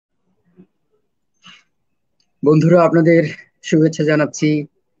বন্ধুরা, আপনাদের শুভেচ্ছা জানাচ্ছি,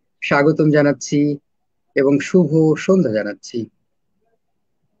 স্বাগতম জানাচ্ছি এবং শুভ সন্ধ্যা জানাচ্ছি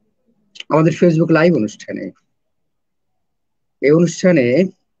আমাদের ফেসবুক লাইভ অনুষ্ঠানে। এই অনুষ্ঠানে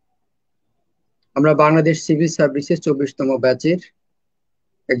আমরা বাংলাদেশ সিভিল সার্ভিসের 24তম ব্যাচের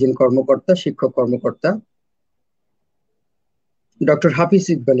একজন কর্মকর্তা, শিক্ষক কর্মকর্তা ডক্টর হাফিজ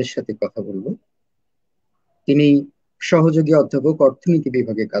ইকবালের সাথে কথা বলবো। তিনি সহযোগী অধ্যাপক, অর্থনীতি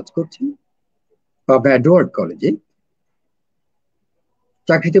বিভাগে কাজ করছেন পাবনা এডওয়ার্ড কলেজে।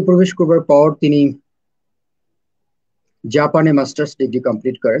 চাকরিতে প্রবেশ করবার পর তিনি জাপানে মাস্টার্স ডিগ্রি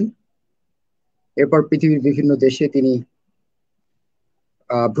কমপ্লিট করেন। এরপর পৃথিবীর বিভিন্ন দেশে তিনি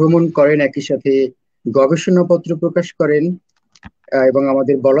ভ্রমণ করেন, একই সাথে গবেষণাপত্র প্রকাশ করেন। এবং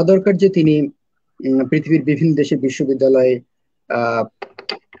আমাদের বলা দরকার যে তিনি পৃথিবীর বিভিন্ন দেশে বিশ্ববিদ্যালয়ে আহ,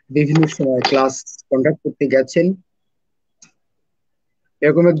 বিভিন্ন সময় ক্লাস কন্ডাক্ট করতে গেছেন।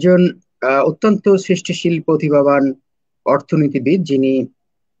 এরকম একজন অত্যন্ত সৃষ্টিশীল প্রতিভাবান অর্থনীতিবিদ, যিনি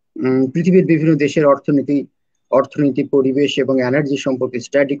পৃথিবীর বিভিন্ন দেশের অর্থনীতি, পরিবেশ এবং এনার্জি সম্পর্কে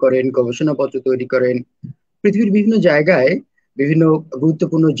স্টাডি করেন, গবেষণাপত্র তৈরি করেন। পৃথিবীর বিভিন্ন জায়গায় বিভিন্ন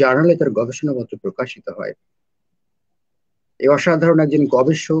গুরুত্বপূর্ণ জার্নালে তার গবেষণাপত্র প্রকাশিত হয়। এই অসাধারণ একজন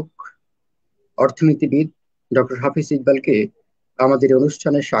গবেষক, অর্থনীতিবিদ ডক্টর হাফিজ ইকবালকে আমাদের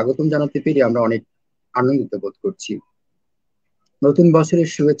অনুষ্ঠানে স্বাগতম জানাতে পেরে আমরা অনেক আনন্দিত বোধ করছি। নতুন বছরের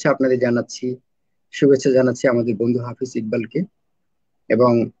শুভেচ্ছা আপনাদের জানাচ্ছি, শুভেচ্ছা জানাচ্ছি আমাদের বন্ধু হাফিজ ইকবালকে।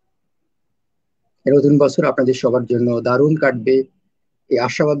 এবং এই নতুন বছর আপনাদের সবার জন্য দারুণ কাটবে এই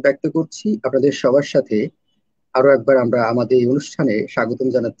আশাবাদ ব্যক্ত করছি। আপনাদের সবার সাথে আরো একবার আমরা আমাদের এই অনুষ্ঠানে স্বাগতম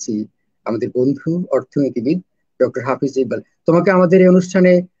জানাচ্ছি আমাদের বন্ধু অর্থনীতিবিদ ডক্টর হাফিজ ইকবাল। তোমাকে আমাদের এই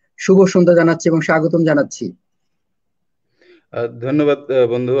অনুষ্ঠানে শুভ সন্ধ্যা জানাচ্ছি এবং স্বাগতম জানাচ্ছি। ধন্যবাদ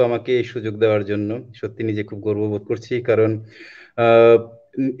বন্ধু, আমাকে এই সুযোগ দেওয়ার জন্য। সত্যি নিজে খুব গর্ববোধ করছি, কারণ আহ,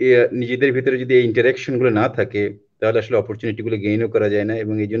 নিজেদের ভিতরে যদি এই ইন্টারাকশন গুলো না থাকে, তাহলে আসলে অপরচুনিটি গুলো গেইনও করা যায় না।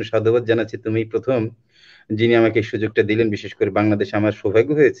 এবং এই জন্য সাধুবাদ জানাচ্ছি, তুমি প্রথম যিনি আমাকে এই সুযোগটা দিলেন। বিশেষ করে বাংলাদেশে আমার সৌভাগ্য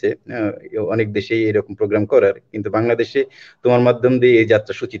হয়েছে অনেক দেশেই এরকম প্রোগ্রাম করার, কিন্তু বাংলাদেশে তোমার মাধ্যম দিয়ে এই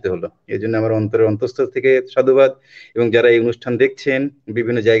যাত্রা সূচিত হলো। এই জন্য আমার অন্তরের অন্তঃস্থল থেকে সাধুবাদ। এবং যারা এই অনুষ্ঠান দেখছেন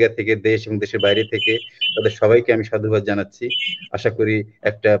বিভিন্ন জায়গা থেকে, দেশ এবং দেশের বাইরে থেকে, তাদের সবাইকে আমি সাধুবাদ জানাচ্ছি। আশা করি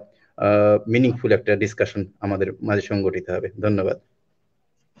একটা মিনিংফুল একটা ডিসকাশন আমাদের মাঝে সংগঠিত হবে। ধন্যবাদ।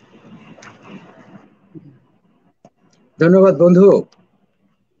 ধন্যবাদ বন্ধু।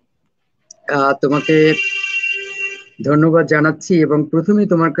 তোমাকে ধন্যবাদ জানাচ্ছি এবং প্রথমে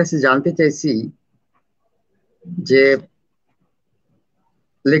তোমার কাছে জানতে চাইছি যে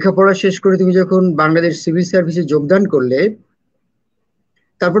লেখাপড়া শেষ করে তুমি যখন বাংলাদেশ সিভিল সার্ভিসে যোগদান করলে,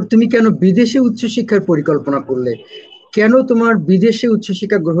 তারপর তুমি কেন বিদেশে উচ্চশিক্ষার পরিকল্পনা করলে? কেন তোমার বিদেশে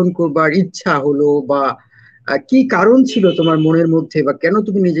উচ্চশিক্ষা গ্রহণ করবার ইচ্ছা হলো, বা কি কারণ ছিল তোমার মনের মধ্যে, বা কেন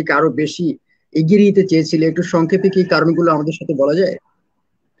তুমি নিজেকে আরো বেশি এগিয়ে নিতে চেয়েছিলে? একটু সংক্ষেপে কি কারণগুলো আমাদের সাথে বলা যায়?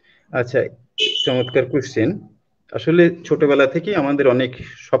 আচ্ছা, চমৎকার কোশ্চেন। আসলে ছোটবেলা থেকে আমাদের অনেক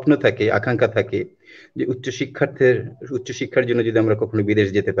স্বপ্ন থাকে, আকাঙ্ক্ষা থাকে যে উচ্চশিক্ষার জন্য যদি আমরা কখনো বিদেশ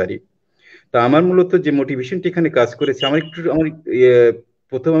যেতে পারি। তা আমার মূলত যে মোটিভেশনটি এখানে কাজ করেছে, আমার ইয়ে,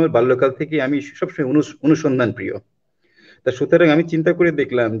 প্রথম আমার বাল্যকাল থেকে আমি সবসময় অনুসন্ধান প্রিয়। তা সুতরাং আমি চিন্তা করে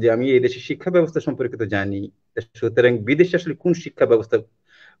দেখলাম যে আমি এই দেশের শিক্ষা ব্যবস্থা সম্পর্কে তো জানি, তা সুতরাং বিদেশে আসলে কোন শিক্ষা ব্যবস্থা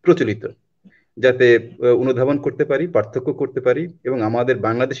প্রচলিত, যাতে অনুধাবন করতে পারি, পার্থক্য করতে পারি, এবং আমাদের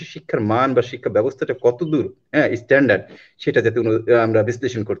বাংলাদেশের শিক্ষার মান বা শিক্ষা ব্যবস্থাটা কত দূর, হ্যাঁ, স্ট্যান্ডার্ড, সেটা যাতে আমরা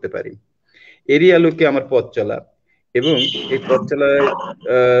বিশ্লেষণ করতে পারি। এরই আলোকে আমার পথ চলা। এবং এই পথ চলায়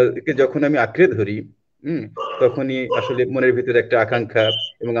কে যখন আমি আঁকড়ে ধরি, হুম, তখনই আসলে মনের ভিতরে একটা আকাঙ্ক্ষা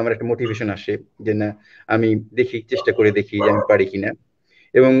এবং আমার একটা মোটিভেশন আসে যে না, আমি চেষ্টা করে দেখি যে আমি পারি কিনা।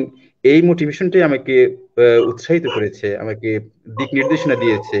 এবং এই মোটিভেশনটাই আমাকে উৎসাহিত করেছে, আমাকে দিক নির্দেশনা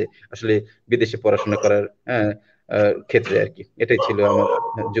দিয়েছে আসলে বিদেশে পড়াশোনা করার ক্ষেত্রে আর কি। এটাই ছিল আমার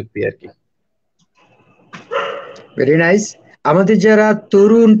যুক্তি আর কি। Very nice. আমাদের যারা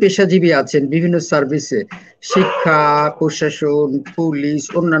তরুণ পেশাজীবী আছেন বিভিন্ন সার্ভিসে, শিক্ষা, প্রশাসন, পুলিশ,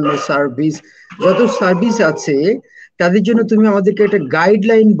 অন্যান্য সার্ভিস, যত সার্ভিস আছে, তাদের জন্য তুমি আমাদেরকে একটা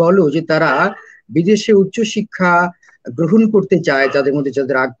গাইডলাইন বলো যে তারা বিদেশে উচ্চশিক্ষা গ্রহণ করতে চায়, যাদের মধ্যে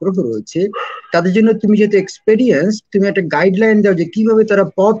যাদের আগ্রহ রয়েছে, তাদের জন্য তুমি যেহেতু এক্সপেরিয়েন্স, তুমি একটা গাইডলাইন দাও যে কিভাবে তারা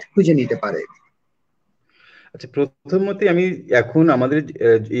পথ খুঁজে নিতে পারে। আচ্ছা, প্রথমত আমি এখন আমাদের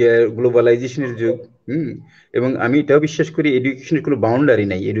গ্লোবালাইজেশনের যুগ, হুম, এবং আমি এটাও বিশ্বাস করি এডুকেশনের কোনো বাউন্ডারি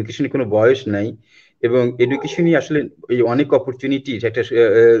নাই, এডুকেশনের কোনো বয়স নাই। এবং এডুকেশনই আসলে এই অনেক অপরচুনিটি একটা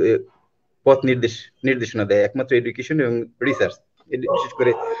পথ নির্দেশনা দেয়, একমাত্র এডুকেশন এবং রিসার্চ, বিশেষ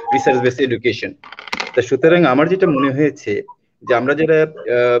করে রিসার্চ বেসড এডুকেশন। তা সুতরাং আমার যেটা মনে হয়েছে যে আমরা যারা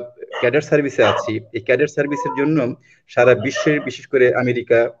ক্যাডার সার্ভিসে আছি, এই ক্যাডার সার্ভিসের জন্য সারা বিশ্বের, বিশেষ করে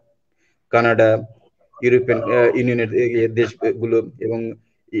আমেরিকা, কানাডা, ইউরোপিয়ান ইউনিয়নের দেশগুলো এবং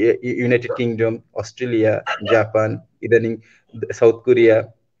ইউনাইটেড কিংডম, অস্ট্রেলিয়া, জাপান, ইদানিং সাউথ কোরিয়া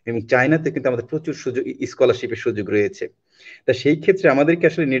এবং চায়নাতে কিন্তু আমাদের প্রচুর সুযোগ, স্কলারশিপের সুযোগ রয়েছে। তা সেই ক্ষেত্রে আমাদেরকে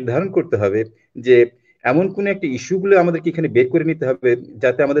আসলে নির্ধারণ করতে হবে যে এমন কোন একটা ইস্যুগুলো আমাদেরকে এখানে বের করে নিতে হবে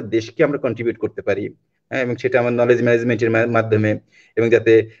যাতে আমাদের দেশকে আমরা কন্ট্রিবিউট করতে পারি, হ্যাঁ, এবং সেটা আমার নলেজ ম্যানেজমেন্টের মাধ্যমে, এবং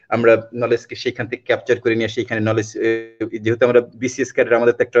যাতে আমরা নলেজকে সেখান থেকে ক্যাপচার করে নিয়ে সেখানে নলেজ, যেহেতু আমরা বিসিএস ক্যাডার,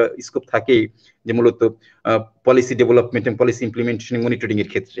 আমাদের তো একটা স্কোপ থাকেই যে মূলত পলিসি ডেভেলপমেন্ট এবং পলিসি ইমপ্লিমেন্টেশন মনিটরিং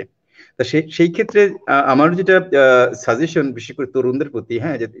এর ক্ষেত্রে। তা সেই ক্ষেত্রে আমার যেটা সাজেশন বিশেষ করে তরুণদের প্রতি,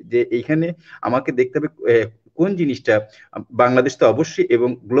 হ্যাঁ, যে এইখানে আমাকে দেখতে হবে কোন জিনিসটা বাংলাদেশ তো অবশ্যই এবং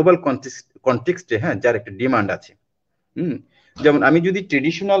গ্লোবাল কনটেক্সটে, হ্যাঁ, যার একটা ডিমান্ড আছে। যেমন আমি যদি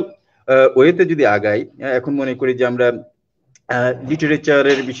ট্রেডিশনাল ওয়েতে যদি আগাই, এখন মনে করি যে আমরা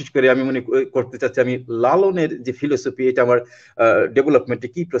লিটারেচারের, বিশেষ করে আমি মনে করতে চাচ্ছি আমি লালনের যে ফিলোসফি, এটা আমার ডেভেলপমেন্টে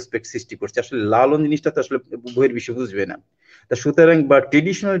কি প্রসপেক্ট সৃষ্টি করছে। আসলে লালন জিনিসটা তো আসলে বইয়ের বিষয় বুঝবে না। তা সুতরাং বা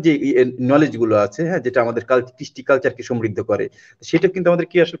ট্রেডিশনাল যে নলেজ গুলো আছে, হ্যাঁ, যেটা আমাদের কৃষ্টি কালচারকে সমৃদ্ধ করে, সেটা কিন্তু আমাদের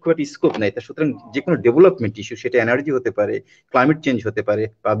কি আসলে খুব একটা স্কোপ নাই। তা সুতরাং যে কোনো ডেভেলপমেন্ট ইস্যু, সেটা এনার্জি হতে পারে, ক্লাইমেট চেঞ্জ হতে পারে,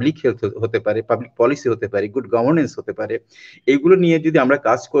 পাবলিক হেলথ হতে পারে, পাবলিক পলিসি হতে পারে, গুড গভর্নেন্স হতে পারে, এইগুলো নিয়ে যদি আমরা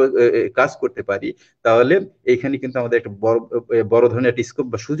কাজ করতে পারি, তাহলে এইখানে কিন্তু আমাদের একটা বড় ধরনের একটা স্কোপ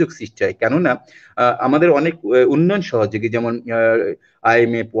বা সুযোগ সৃষ্টি হয়। কেননা আমাদের অনেক উন্নয়ন সহযোগী যেমন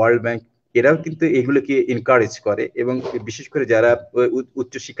IMF, ওয়ার্ল্ড ব্যাংক, এরাও কিন্তু এগুলোকে এনকারেজ করে, এবং বিশেষ করে যারা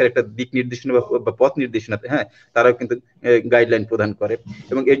উচ্চশিক্ষার একটা দিক নির্দেশনা বা পথ নির্দেশনা, হ্যাঁ, তারাও কিন্তু গাইডলাইন প্রদান করে।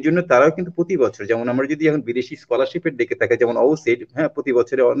 এবং এর জন্য তারাও কিন্তু প্রতি বছর, যেমন আমরা যদি এখন বিদেশি স্কলারশিপের দিকে তাকাই, যেমন OSED, হ্যাঁ, প্রতি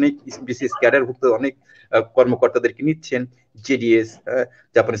বছরে অনেক বিশেষ ক্যাডারভুক্ত অনেক কর্মকর্তাদেরকে নিচ্ছেন। JDS,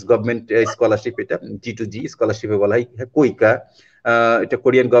 জাপানিজ গভর্নমেন্ট স্কলারশিপ, এটা G2G স্কলারশিপে বলা হয়, কোইকা, এটা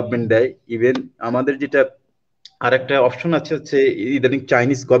কোরিয়ান গভর্নমেন্ট দেয়। ইভেন আমাদের যেটা আর একটা অপশন আছে হচ্ছে ইদানিং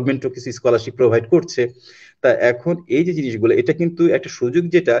চাইনিজ গভর্নমেন্টও কিছু স্কলারশিপ প্রোভাইড করছে। তা এখন এই যে জিনিসগুলো, এটা কিন্তু একটা সুযোগ,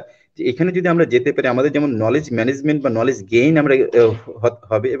 যেটা যে এখানে যদি আমরা যেতে পারি, আমাদের যেমন নলেজ ম্যানেজমেন্ট বা নলেজ গেইন আমরা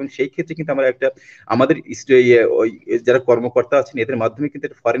হবে, এবং সেই ক্ষেত্রে কিন্তু আমরা একটা আমাদের যারা কর্মকর্তা আছেন এদের মাধ্যমে কিন্তু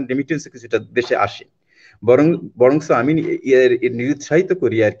একটা ফরেন রেমিটেন্স কিছুটা দেশে আসে। বরং আমি নিরুৎসাহিত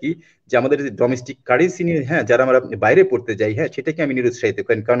করি আর কি, যে আমাদের যে ডোমেস্টিক কারেন্সি নিয়ে, হ্যাঁ, যারা আমরা বাইরে পড়তে যাই, হ্যাঁ, সেটাকে আমি নিরুৎসাহিত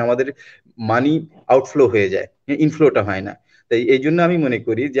করি, কারণ আমাদের মানি আউটফ্লো হয়ে যায়, ইনফ্লোটা হয় না। তাই এই জন্য আমি মনে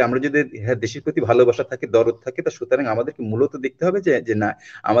করি যে আমরা যদি, হ্যাঁ, দেশের প্রতি ভালোবাসা থাকে, দরদ থাকে, তা সুতরাং আমাদেরকে মূলত দেখতে হবে যে না,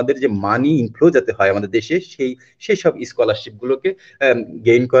 আমাদের যে মানি ইনফ্লো যাতে হয় আমাদের দেশে, সেই সব স্কলারশিপ গুলোকে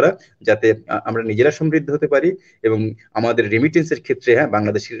গেইন করা, যাতে আমরা নিজেরা সমৃদ্ধ হতে পারি, এবং আমাদের রেমিটেন্সের ক্ষেত্রে, হ্যাঁ,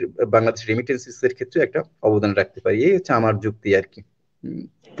 বাংলাদেশ রেমিটেন্সের ক্ষেত্রে একটা অবদান রাখতে পারি। এই হচ্ছে আমার যুক্তি আর কি।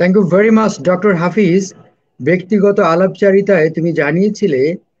 Thank you very much doctor হাফিজ। ব্যক্তিগত আলাপচারিতায় তুমি জানিয়েছিলে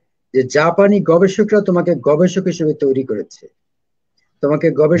যে জাপানি গবেষকরা তোমাকে গবেষক হিসেবে তৈরি করেছে, তোমাকে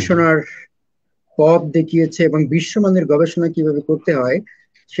গবেষণার পথ দেখিয়েছে, এবং বিশ্বমানের গবেষণা কিভাবে করতে হয়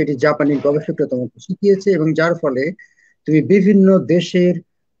সেটি জাপানি গবেষকরা তোমাকে শিখিয়েছে, এবং যার ফলে তুমি বিভিন্ন দেশের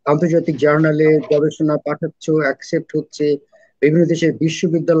আন্তর্জাতিক জার্নালে গবেষণা পাঠাচ্ছ, অ্যাকসেপ্ট হচ্ছে, বিভিন্ন দেশের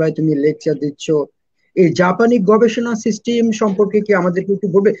বিশ্ববিদ্যালয়ে তুমি লেকচার দিচ্ছ। এই জাপানি গবেষণা সিস্টেম সম্পর্কে কি আমাদেরকে একটু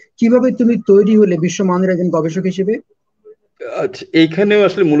বলবে, কিভাবে তুমি তৈরি হলে বিশ্বমানের একজন গবেষক হিসেবে? আচ্ছা, এইখানেও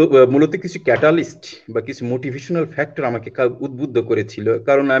আসলে মূলত কিছু ক্যাটালিস্ট বা কিছু মোটিভেশনাল ফ্যাক্টর আমাকে উদ্বুদ্ধ করেছিল।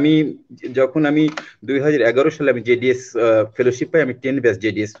 কারণ যখন আমি 2011 সালে আমি JDS ফেলোশিপ পাই, আমি 10 ব্যাচ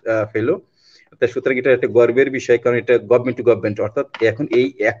JDS ফেলো। তা সুতরাং এটা একটা গর্বের বিষয়, কারণ এটা গভর্নমেন্ট টু গভর্নমেন্ট, অর্থাৎ এখন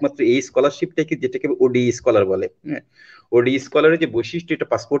একমাত্র এই স্কলারশিপটাকে, যেটাকে ODE স্কলার বলে, হ্যাঁ, ODE স্কলারের যে বৈশিষ্ট্য,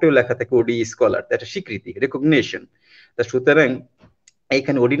 এটা পাসপোর্টেও লেখা থাকে ODE স্কলার, একটা স্বীকৃতি, রেকগনিশন। তা সুতরাং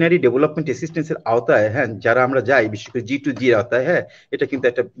এখানে অর্ডিনারি ডেভেলপমেন্ট অ্যাসিস্ট্যান্সের আওতায়, হ্যাঁ, যারা আমরা যাই, বিশেষ করে G2G আওতায়, হ্যাঁ, এটা কিন্তু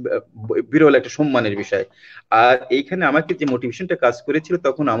একটা বিরল একটা সম্মানের বিষয়। আর এইখানে আমাকে যে মোটিভেশনটা কাজ করেছিল,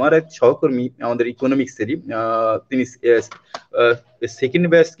 তখন আমার এক সহকর্মী, আমাদের ইকোনমিক্সেরই, তিনি সেকেন্ড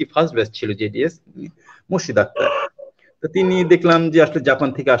ব্যাচ কি ফার্স্ট ব্যাচ ছিল JDS, মুর্শিদ আক্তার। তো তিনি দেখলাম যে আসলে জাপান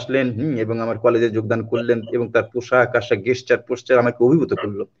থেকে আসলেন, এবং আমার কলেজে যোগদান করলেন, এবং তার পোশাক আশাক, গেস্টার পোস্টার আমাকে অভিভূত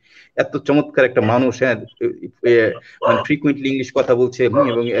করলো। এত চমৎকার একটা মানুষ, হ্যাঁ, মানে ফ্রিকুয়েন্টলি ইংলিশ কথা বলছে,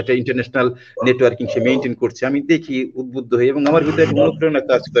 এবং একটা ইন্টারন্যাশনাল নেটওয়ার্কিং সে মেনটেন করছে। আমি দেখি উদ্বুদ্ধ হই, এবং আমার ভিতরে একটা অনুপ্রেরণা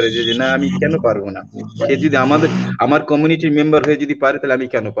কাজ করে যে না, আমি কেন পারবো না, সে যদি আমার কমিউনিটির মেম্বার হয়ে যদি পারে, তাহলে আমি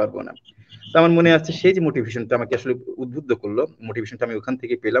কেন পারবো না। তো আমার মনে আছে সেই যে মোটিভেশনটা আমাকে আসলে উদ্বুদ্ধ করলো, মোটিভেশনটা আমি ওখান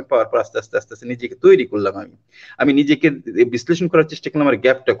থেকে পেলাম। পাওয়ার পর আস্তে আস্তে আস্তে আস্তে নিজেকে তৈরি করলাম। আমি নিজেকে বিশ্লেষণ করার চেষ্টা করলাম, আমার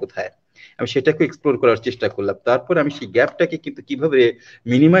গ্যাপটা কোথায়, আমি সেটাকে এক্সপ্লোর করার চেষ্টা করলাম। তারপর আমি সেই গ্যাপটাকে কিন্তু কিভাবে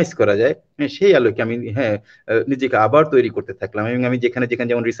মিনিমাইজ করা যায়, সেই আলোকে আমি নিজেকে আবার তৈরি করতে থাকলাম। এবং আমি যেখানে যেখানে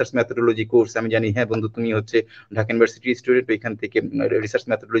যেমন রিসার্চ মেথোডোলজি কোর্স, আমি জানি বন্ধু তুমি হচ্ছে ঢাকা ইউনিভার্সিটির স্টুডেন্ট, এখান থেকে রিসার্চ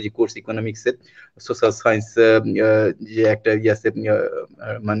মেথোডোলজি কোর্স ইকোনমিক্স এর, সোশ্যাল সায়েন্স যে একটা ইয়ে আছে,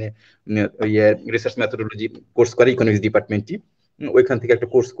 মানে রিসার্চ মেথোডোলজি কোর্স করে ইকোনমিক্স ডিপার্টমেন্টটি, ওইখান থেকে একটা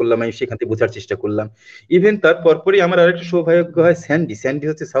কোর্স করলাম, আমি সেখান থেকে বোঝার চেষ্টা করলাম। ইভেন তার পরপরই আমার আরেকটা সৌভাগ্য হয়, স্যান্ডি। স্যান্ডি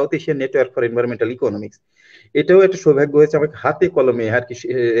হচ্ছে south Asian network for environmental economics. এটাও একটা সৌভাগ্য হয়েছে, আমাকে হাতে কলমে আর কি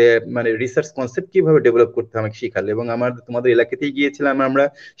মানে রিসার্চ কনসেপ্ট কিভাবে ডেভেলপ করতে আমাকে শিখালে। এবং আমার তোমাদের এলাকাতেই গিয়েছিলাম আমরা,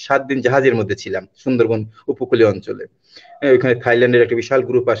 7 দিন জাহাজের মধ্যে ছিলাম সুন্দরবন উপকূলীয় অঞ্চলে। ওইখানে থাইল্যান্ডের একটা বিশাল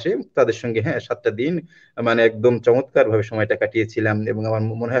গ্রুপ আসে, তাদের সঙ্গে 7টা দিন মানে একদম চমৎকার ভাবে সময়টা কাটিয়েছিলাম। এবং আমার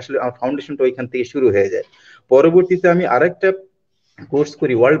মনে হয় আসলে আমার ফাউন্ডেশনটা ওইখান থেকে শুরু হয়ে যায়। পরবর্তীতে আমি আরেকটা কোর্স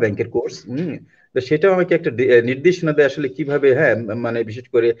করি, ওয়ার্ল্ড ব্যাংকের কোর্স। তো সেটাও আমাকে একটা নির্দেশনা দেয় আসলে কিভাবে মানে বিশেষ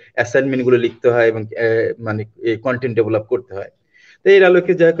করে অ্যাসাইনমেন্ট গুলো লিখতে হয় এবং মানে কন্টেন্ট ডেভেলপ করতে হয়। তো এর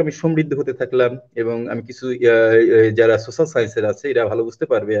আলোকে যাক আমি সমৃদ্ধ হতে থাকলাম। এবং আমি কিছু যারা সোশ্যাল সায়েন্সের আছে এরা ভালো বুঝতে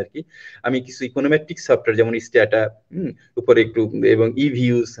পারবে আর কি, আমি কিছু ইকোনোমেট্রিক সফটওয়্যার যেমন স্ট্যাটা উপরে একটু, এবং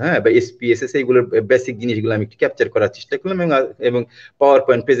ইভিউস বা এসপিএসএস, এইগুলোর বেসিক জিনিসগুলো আমি একটু ক্যাপচার করার চেষ্টা করলাম। এবং পাওয়ার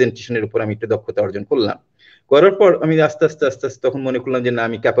পয়েন্ট প্রেজেন্টেশনের উপর আমি একটু দক্ষতা অর্জন করলাম। করার পর আমি আস্তে আস্তে আস্তে আস্তে তখন মনে করলাম যে না,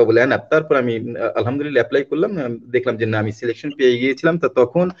 আমি ক্যাপাবল এনাফ। তারপর আমি আলহামদুলিল্লাহ অ্যাপ্লাই করলাম, দেখলাম যে না, আমি সিলেকশন পেয়ে গিয়েছিলাম। তো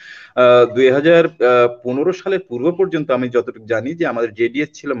তখন 2015 সালের পূর্ব পর্যন্ত আমি যতটুকু জানি যে আমাদের জেডিএস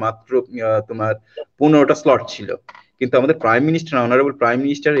ছিল মাত্র তোমার 15টা স্লট ছিল। কিন্তু আমাদের prime minister, honourable prime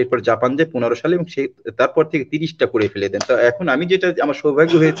minister এরপর জাপান যায় 15 সালে, এবং সেই তারপর থেকে 30টা করে ফেলে দেন। তো এখন আমি যেটা, আমার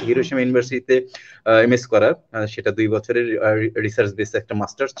সৌভাগ্য হয়েছে হিরোশিমা ইউনিভার্সিটিতে এমএস করার, সেটা 2 বছরের রিসার্চ বেস একটা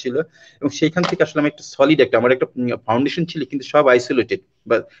মাস্টার্স ছিল। এবং সেইখান থেকে আসলে আমি একটা সলিড একটা, আমার একটা ফাউন্ডেশন ছিল, কিন্তু সব আইসোলেটেড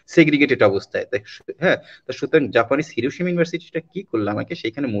বা সেগ্রিগেটেড অবস্থায়। তো সুতরাং জাপানিজ হিরোশিমা ইউনিভার্সিটিটা কি করলো, আমাকে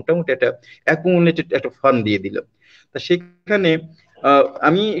সেখানে মোটামুটি একটা অ্যাকুমুলেটেড একটা ফান্ড দিয়ে দিল। তা সেখানে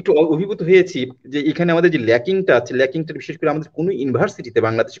আমি একটু অভিভূত হয়েছি যে এখানে আমাদের যে ল্যাকিংটা আছে, ল্যাকিংটা বিশেষ করে আমাদের কোন ইউনিভার্সিটিতে,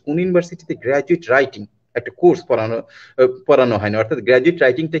 বাংলাদেশে কোন ইউনিভার্সিটিতে গ্র্যাজুয়েট রাইটিং একটা কোর্স পড়ানো হয় না। অর্থাৎ গ্র্যাজুয়েট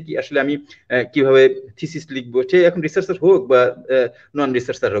রাইটিংটা কি, আসলে আমি কিভাবে থিসিস লিখবো, সে এখন রিসার্চার হোক বা নন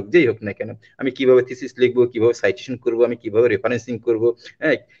রিসার্চার হোক, যেই হোক না কেন, আমি কিভাবে থিসিস লিখবো, কিভাবে সাইটেশন করবো, আমি কিভাবে রেফারেন্সিং করবো,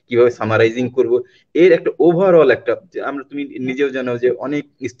 কিভাবে সামারাইজিং করবো, এর একটা ওভারঅল একটা, আমরা তুমি নিজেও জানো যে অনেক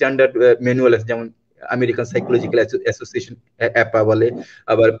স্ট্যান্ডার্ড ম্যানুয়াল আছে, যেমন আমেরিকান সাইকোলজিক্যাল অ্যাসোসিয়েশন অ্যাপা বলে,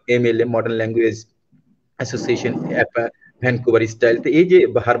 আবার MLA modern language association অ্যাপা, Vancouver style. তো এই যে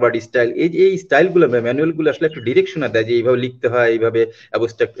হারবার্ড স্টাইল, এই স্টাইল গুলো, ম্যানুয়াল গুলো আসলে একটু ডিরেকশন দেয় যে এইভাবে লিখতে হয়, এইভাবে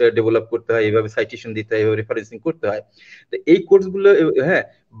অ্যাবস্ট্রাক্ট ডেভেলপ করতে হয়, এইভাবে সাইটেশন দিতে হয়, এইভাবে রেফারেন্সিং করতে হয়। তো এই কোর্স গুলো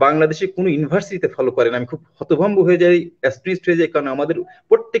বাংলাদেশে কোনো ইউনিভার্সিটিতে ফলো করে না। আমি খুব হতভম্ব হয়ে যাই, অ্যাস্ট্রিস্ট হয়ে যাই, কারণ আমাদের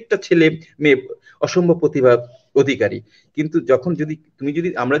প্রত্যেকটা ছেলে মেয়ে অসম্ভব প্রতিভা অধিকারী। কিন্তু যখন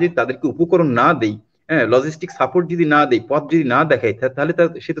আমরা যদি তাদেরকে উপকরণ না দেই, লজিস্টিক সাপোর্ট যদি না দেই, পথ যদি না দেখাই, তাহলে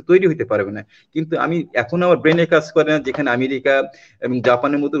সে তো তৈরি হতে পারবে না। কিন্তু আমি এখন আমার ব্রেনে কাজ করে না, যেখানে আমেরিকা এবং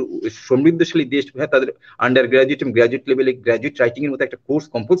জাপানের মতো সমৃদ্ধশালী দেশ, তাদের আন্ডার গ্রাজুয়েট এবং গ্রাজুয়েট লেভেলে গ্রাজুয়েট রাইটিং এর মতো একটা কোর্স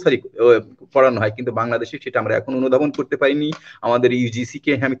কম্পালসারি পড়ানো হয়, কিন্তু বাংলাদেশে সেটা আমরা এখন অনুধাবন করতে পারিনি। আমাদের ইউজিসি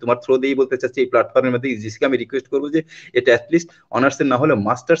কে, আমি তোমার থ্রো দিয়েই বলতে চাচ্ছি, এই প্ল্যাটফর্মের মধ্যে ইউজিসি কে আমি রিকোয়েস্ট করবো যে এটা অ্যাটলিস্ট অনার্সের না হলে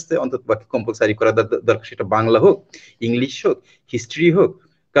মাস্টার্সে অন্তত বাকি কম্পালসারি করা দরকার, সেটা বাংলা হোক, ইংলিশ হোক, হিস্ট্রি হোক।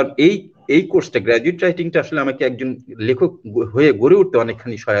 কারণ এই কোর্সটা, গ্রাজুয়েট রাইটিংটা আসলে আমাকে একজন লেখক হয়ে গড়ে উঠতে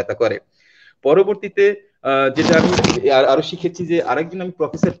অনেকখানি সহায়তা করে। পরবর্তীতে যেটা আমি আরো শিখেছি, যে আরেকজন আমি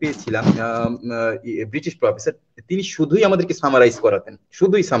প্রফেসর পেয়েছিলাম, ব্রিটিশ প্রফেসর, তিনি শুধুই আমাদেরকে সামারাইজ করাতেন,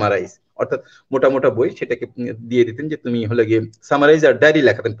 শুধুই সামারাইজ, অর্থাৎ মোটা মোটা বই সেটাকে দিয়ে দিতেন যে তুমি হলে গিয়ে সামারাইজ, আর ডায়েরি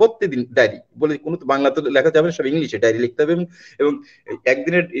লেখাতেন প্রত্যেকদিন, ডায়েরি বলে, কোনো তো বাংলা তো লেখা যাবে না, সব ইংলিশে ডায়েরি লিখতে হবে। এবং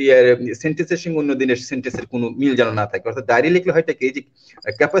একদিনের সেন্টেন্সের সঙ্গে অন্য দিনের সেন্টেন্সের কোনো মিল যেন না থাকে। অর্থাৎ ডায়েরি লিখলে হয়তো এই যে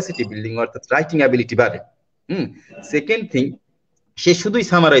ক্যাপাসিটি বিল্ডিং, অর্থাৎ রাইটিং অ্যাবিলিটি বাড়ে। সেকেন্ড থিং, সে শুধুই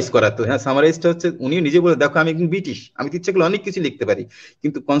সামারাইজ করাতো। সামারাইজটা হচ্ছে, উনিও নিজে বলে, দেখো আমি একজন ব্রিটিশ, আমি তো ইচ্ছা করলে অনেক কিছু লিখতে পারি,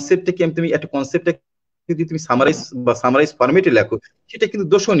 কিন্তু কনসেপ্টটা কি, তুমি একটা কনসেপ্টটা যদি তুমি সামারাইজ বা সামারাইজ ফরম্যাটে লেখো, সেটা কিন্তু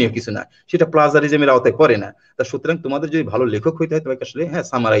দোষণীয় কিছু না, সেটা প্লাজারিজমের আওতায় পড়ে না। তা সুতরাং তোমাদের যদি ভালো লেখক হইতে হয়, তোমাকে আসলে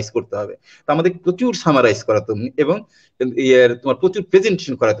সামারাইজ করতে হবে। তো আমাদের প্রচুর সামারাইজ করাতো, এবং তোমার প্রচুর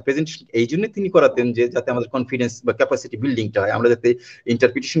প্রেজেন্টেশন করাতো। প্রেজেন্টেশন এই জন্য তিনি করাতেন যে যাতে আমাদের কনফিডেন্স বা ক্যাপাসিটি বিল্ডিংটা হয়, আমরা যাতে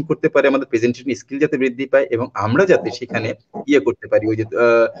ইন্টারপ্রিটেশন করতে পারি, আমাদের প্রেজেন্টেশন স্কিল যাতে বৃদ্ধি পায়, এবং আমরা যাতে সেখানে করতে পারি, ওই যে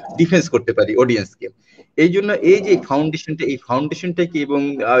ডিফেন্স করতে পারি অডিয়েন্সকে। এই জন্য এই যে ফাউন্ডেশনটাকে এবং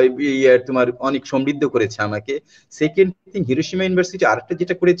তোমার অনেক সমৃদ্ধ করেছে আমাকে। সেকেন্ড থিং, হিরোশিমা ইউনিভার্সিটি আরেকটা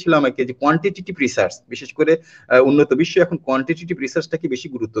যেটা করেছিল আমাকে, যে কোয়ান্টিটেটিভ রিসার্চ, বিশেষ করে উন্নত বিশ্বে এখন কোয়ান্টিটেটিভ রিসার্চটাকে বেশি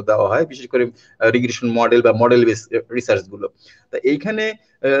গুরুত্ব দেওয়া হয়, বিশেষ করে রিগ্রেশন মডেল বা মডেল বেস রিসার্চ গুলো। তা এইখানে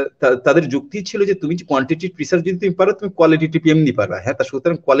তাদের যুক্তি ছিল যে তুমি যে কোয়ান্টিটিভ রিসার্চ যদি তুমি পারো, তুমি কোয়ালিটিটিভ এমনি পারবা। হ্যাঁ, তা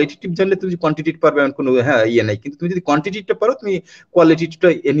সুতরাং কোয়ালিটিটিভ জানলে তুমি কোয়ান্টিটিভ পারবে এমন কোনো ইয়ে নাই, কিন্তু তুমি যদি কোয়ান্টিটিভটা পারো, তুমি কোয়ালিটিটা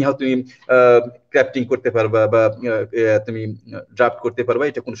এনিহাও তুমি ক্রাফটিং করতে পারবা বা তুমি ড্রাফট করতে পারবা,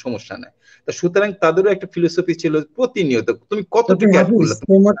 এটা কোনো সমস্যা নাই। তা সুতরাং তাদেরও একটা ফিলোসফি ছিল প্রতিনিয়ত তুমি কতটুকু অ্যাড করলে।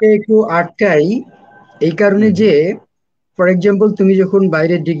 তোমাকে একটু আটকাই, এই কারণে যে ফর এক্সাম্পল তুমি যখন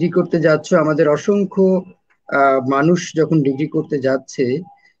বাইরে ডিগ্রি করতে যাচ্ছ, আমাদের অসংখ্য মানুষ যখন ডিগ্রি করতে যাচ্ছে,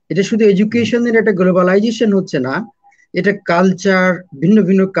 এটা শুধু এডুকেশনের একটা গ্লোবালাইজেশন হচ্ছে না, এটা কালচার, ভিন্ন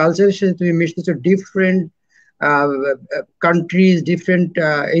ভিন্ন কালচারের সাথে তুমি মিশতেছো, ডিফারেন্ট কান্ট্রিজ, ডিফারেন্ট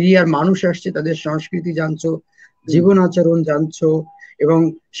এরিয়ার মানুষ আসছে, তাদের সংস্কৃতি জানছো, জীবন আচরণ জানছো, এবং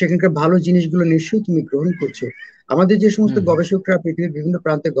সেখানকার ভালো জিনিসগুলো নিশ্চয়ই তুমি গ্রহণ করছো। আমাদের যে সমস্ত গবেষকরা পৃথিবীর বিভিন্ন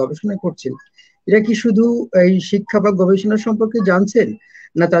প্রান্তে গবেষণা করছেন, এরা কি শুধু এই শিক্ষা বা গবেষণা সম্পর্কে জানছেন,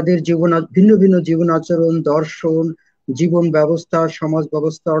 না তাদের জীবন, ভিন্ন ভিন্ন জীবন আচরণ, দর্শন, জীবন ব্যবস্থা, সমাজ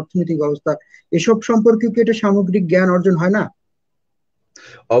ব্যবস্থা, অর্থনৈতিক ব্যবস্থা, এসব সম্পর্কে কি এটা সামগ্রিক জ্ঞান অর্জন হয় না?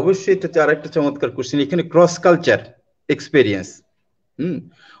 অবশ্যই, এটা আর একটা চমৎকার কোশ্চেন। এখানে ক্রস কালচার এক্সপেরিয়েন্স,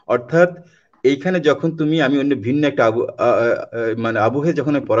 অর্থাৎ এইখানে যখন তুমি আমি অন্য ভিন্ন একটা মানে আবহে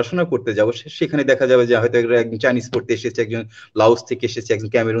যখন আমি পড়াশোনা করতে যাবো, সেখানে দেখা যাবে যে হয়তো একজন চাইনিজ পড়তে এসেছে, একজন লাওস থেকে এসেছে, একজন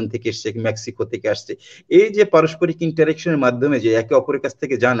ক্যামেরুন থেকে এসেছে, মেক্সিকো থেকে আসছে। এই যে পারস্পরিক ইন্টারেকশনের মাধ্যমে যে একে অপরের কাছ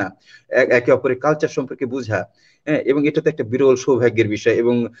থেকে জানা, একে অপরের কালচার সম্পর্কে বোঝা, এবং এটা তো একটা বিরল সৌভাগ্যের বিষয়,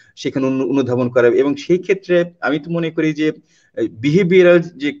 এবং সেখানে অনুধাবন করা। এবং সেই ক্ষেত্রে আমি তো মনে করি যে বিহেভিয়ারাল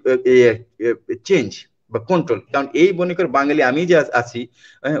যে চেঞ্জ বা কন্ট্রোল, কারণ এই মনে কর বাঙালি আমি যে আছি,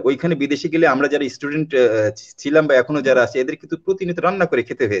 ওইখানে বিদেশে গেলে আমরা যারা স্টুডেন্ট ছিলাম বা এখনো যারা আছে, এদের কিন্তু প্রতিনিয়ত রান্না করে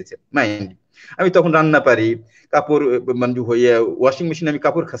খেতে হয়েছে। মাইন্ড, আমি তখন রান্না পারি, কাপড় মানে ওয়াশিং মেশিনে আমি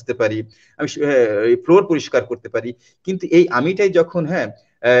কাপড় কাচতে পারি, আমি ফ্লোর পরিষ্কার করতে পারি। কিন্তু এই আমিটাই যখন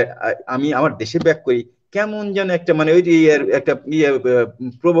আমি আমার দেশে ব্যাক করি, কেমন যেন একটা মানে ওই যে একটা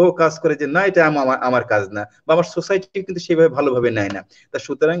প্রবাহ কাজ করে যে না, এটা আমার কাজ না, বা আমার সোসাইটি কিন্তু সেভাবে ভালোভাবে নেয় না। তা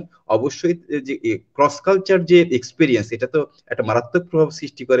সুতরাং অবশ্যই যে ক্রস কালচার যে এক্সপিরিয়েন্স, এটা তো একটা মারাত্মক প্রভাব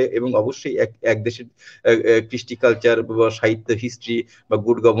সৃষ্টি করে। এবং অবশ্যই এক দেশের কৃষ্টি কালচার বা সাহিত্য, হিস্ট্রি বা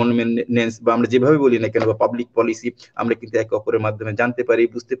গুড গভর্নমেন্স বা আমরা যেভাবে বলি না কেন, বা পাবলিক পলিসি, আমরা কিন্তু একে অপরের মাধ্যমে জানতে পারি,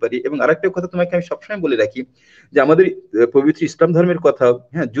 বুঝতে পারি। এবং আরেকটা কথা তোমাকে আমি সবসময় বলে রাখি, যে আমাদের পবিত্র ইসলাম ধর্মের কথা,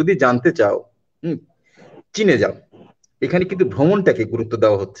 হ্যাঁ, যদি জানতে চাও, চীনে যাও, এখানে কিন্তু ভ্রমণটাকে গুরুত্ব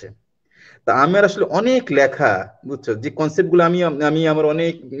দেওয়া হচ্ছে। তা আমার আসলে অনেক লেখা, বুঝছো, যে কনসেপ্ট গুলো আমি আমি আমার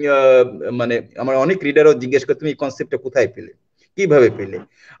অনেক মানে আমার অনেক রিডারও জিজ্ঞেস করে তুমি এই কনসেপ্টটা কোথায় পেলে, কিভাবে পেলে।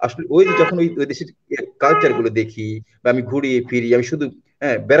 আসলে ওই যে যখন ওই দেশের কালচার গুলো দেখি, বা আমি ঘুরি ফিরি, আমি শুধু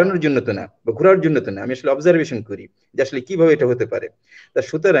বেড়ানোর জন্য তো না বা ঘোরার জন্য তো না, আমি আসলে অবজারভেশন করি যে আসলে কিভাবে এটা হতে পারে। তা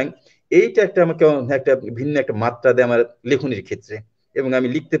সুতরাং এইটা একটা আমাকে একটা ভিন্ন একটা মাত্রা দেয় আমার লেখনির ক্ষেত্রে, এবং আমি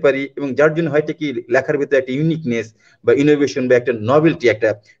লিখতে পারি, এবং যার জন্য হয়তো কি লেখার ভিতরে একটা ইউনিকনেস বা ইনোভেশন বা একটা নভেলটি, একটা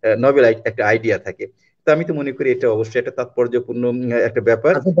নভেল একটা আইডিয়া থাকে। তো আমি তো মনে করি এটা অবশ্যই একটা তাৎপর্যপূর্ণ একটা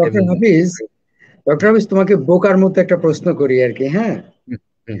ব্যাপার। আচ্ছা ডক্টর এবং হাফিজ, তোমাকে বোকার মতো একটা প্রশ্ন করি আর কি, হ্যাঁ।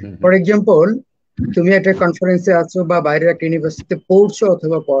 ফর এক্সাম্পল, তুমি একটা কনফারেন্সে আছো বা বাইরের একটা ইউনিভার্সিটিতে পড়ছো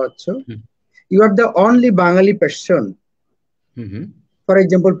অথবা পড়াচ্ছ, you are the only Bangali person, for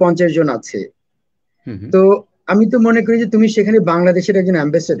example 50 জন আছে, তো আমি তো মনে করি যে তুমি সেখানে বাংলাদেশের একজন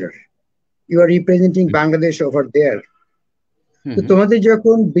ambassador, you R representing Bangladesh over দেয়ার। তো তোমাদের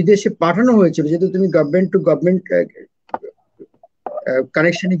যখন বিদেশে পাঠানো হয়েছিল, যেহেতু তুমি গভর্নমেন্ট টু গভর্নমেন্ট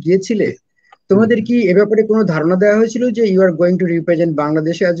কানেকশনে গিয়েছিলে, তোমাদের কি এ ব্যাপারে কোনো ধারণা দেওয়া হয়েছিল যে you are going to represent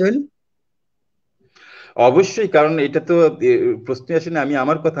Bangladesh as well? অবশ্যই, কারণ এটা তো প্রশ্ন আসে না।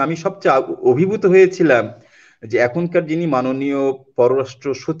 আমার কথা, আমি সবচেয়ে অভিভূত হয়েছিলাম যে এখনকার যিনি মাননীয় পররাষ্ট্র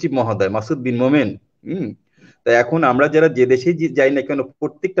সচিব মহোদয় মাসুদ বিন মোমেন, তা এখন আমরা যারা যে দেশে যাই না কেন,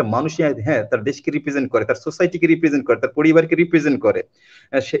 প্রত্যেকটা মানুষই হ্যাঁ তার দেশকে রিপ্রেজেন্ট করে, তার সোসাইটিকে রিপ্রেজেন্ট করে, তার পরিবারকে রিপ্রেজেন্ট করে,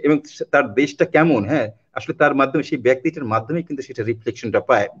 এবং তার দেশটা কেমন, হ্যাঁ, আসলে তার মাধ্যমে, সেই ব্যক্তিটার মাধ্যমে কিন্তু সেটা রিফ্লেকশনটা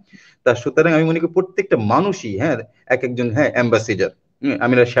পায়। তা সুতরাং আমি মনে করি প্রত্যেকটা মানুষই হ্যাঁ এক একজন অ্যাম্বাসিডার।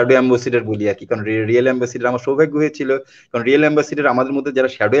 আমি শ্যাডো অ্যাম্বাসিডার বলি আর কি, কারণ রিয়েল অ্যাম্বাসিডার আমার সৌভাগ্য হয়েছিল, কারণ রিয়েল অ্যাম্বাসিডার আমাদের মধ্যে যারা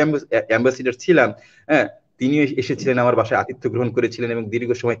শ্যাডো অ্যাম্বাসিডার ছিলাম, হ্যাঁ, তিনি এসেছিলেন আমার বাসায়, আতিথ্য গ্রহণ করেছিলেন এবং দীর্ঘ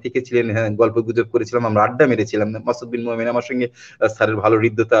সময় থেকেছিলেন, হ্যাঁ, গল্প গুজব করেছিলাম, আমরা আড্ডা মেরেছিলাম। মাসুদ বিন মোমেন আমার সঙ্গে স্যারের ভালো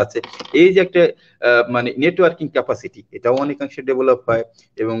হৃদ্যতা আছে। এই যে একটা মানে নেটওয়ার্কিং ক্যাপাসিটি, এটাও অনেকাংশে ডেভেলপ হয়।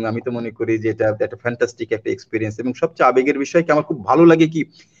 এবং আমি তো মনে করি যে এটা একটা ফ্যান্টাস্টিক একটা এক্সপিরিয়েন্স। এবং সবচেয়ে আবেগের বিষয় কি, আমার খুব ভালো লাগে কি,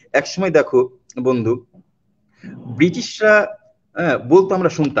 একসময় দেখো বন্ধু, ব্রিটিশরা বলতো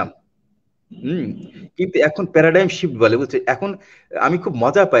আমরা শুনতাম, হুম। কিন্তু এখন প্যারাডাইম শিফট বলে, বুঝছো? এখন আমি খুব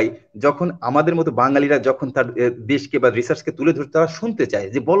মজা পাই যখন আমাদের মতো বাঙালিরা যখন তার দেশকে বা রিসার্চকে তুলে ধরতে, তারা শুনতে চায়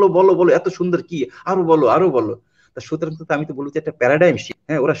যে বলো বলো বলো, এত সুন্দর কি, আরো বলো আরো বলো। তা সুতরাং তো আমি তো বলবো যে একটা প্যারাডাইম শিফট,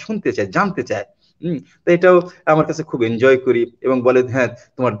 হ্যাঁ, ওরা শুনতে চায়, জানতে চায়। তো এটাও আমার কাছে খুব এনজয় করি, এবং বলে হ্যাঁ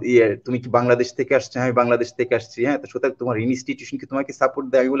তোমার তুমি কি বাংলাদেশ থেকে আসছো? হ্যাঁ, আমি বাংলাদেশ থেকে আসছি। হ্যাঁ, তো সুতরাং তোমার ইনস্টিটিউশন কি তোমাকে সাপোর্ট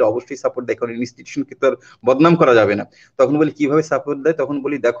দেয়? আমি বলি অবশ্যই সাপোর্ট দেয়, কারণ ইনস্টিটিউশনকে তো আর বদনাম করা যাবে না। তখন বলি কিভাবে সাপোর্ট দেয়? তখন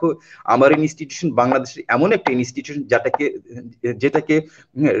বলি দেখো, আমার ইনস্টিটিউশন বাংলাদেশের এমন একটা ইনস্টিটিউশন যেটাকে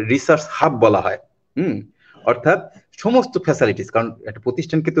রিসার্চ হাব বলা হয়। হুম। অর্থাৎ সমস্ত ফ্যাসিলিটিস, কারণ একটা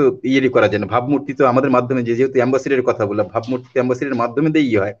প্রতিষ্ঠানকে তো করা যায় না। ভাবমূর্তি তো আমাদের মাধ্যমে, যেহেতু অ্যাম্বাসিডারের কথা বললাম, ভাবমূর্তি অ্যাম্বাসিডারের মাধ্যমে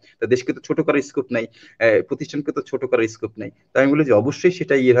দিয়েই হয়। তা দেশকে তো ছোট করার স্কোপ নাই, প্রতিষ্ঠানকে তো ছোট করার স্কোপ নাই। তাই আমি বলি যে অবশ্যই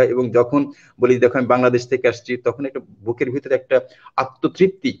সেটা হয়। এবং যখন বলি দেখো আমি বাংলাদেশ থেকে আসছি, তখন একটা বুকের ভিতরে একটা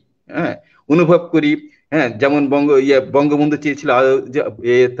আত্মতৃপ্তি, হ্যাঁ, অনুভব করি। হ্যাঁ, যেমন বঙ্গবন্ধু চেয়েছিল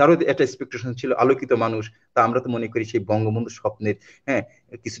তারও একটা এক্সপেকটেশন ছিল আলোকিত মানুষ। তা আমরা তো মনে করি সেই বঙ্গবন্ধু স্বপ্নের, হ্যাঁ,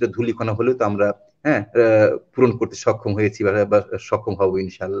 কিছুটা ধূলিকণা হলেও তো আমরা, হ্যাঁ, পূরণ করতে সক্ষম হয়েছি বা সক্ষম হব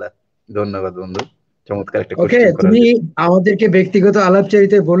ইনশাল্লাহ। ধন্যবাদ বন্ধু, চমৎকার একটা ওকে, কোশ্চেন করার তুমি জন্য। আমাদেরকে ব্যক্তিগত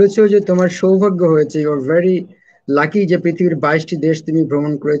আলাপচারিতায় বলেছো যে তোমার সৌভাগ্য হয়েছে, ইউ আর ভেরি লাকি যে পৃথিবীর 22টি দেশ তুমি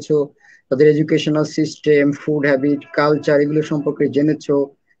ভ্রমণ করেছো, তাদের educational system, food habit, culture, এগুলো সম্পর্কে জেনেছো,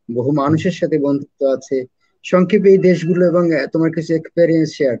 বহু মানুষের সাথে বন্ধুত্ব আছে। সংক্ষেপে এই দেশগুলো এবং তোমার কিছু এক্সপেরিয়েন্স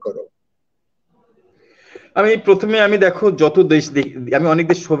শেয়ার করো। আমি প্রথমে, আমি দেখো যত দেশ আমি অনেক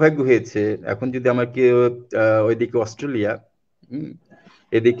দেশ সৌভাগ্য হয়েছে। এখন যদি আমাকে ওইদিকে অস্ট্রেলিয়া, হুম,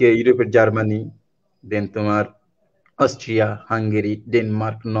 এদিকে ইউরোপের জার্মানি, দেন তোমার অস্ট্রিয়া, হাঙ্গেরি,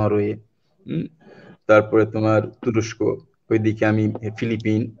 ডেনমার্ক, নরওয়ে, হুম, তারপরে তোমার তুরস্ক, ওইদিকে আমি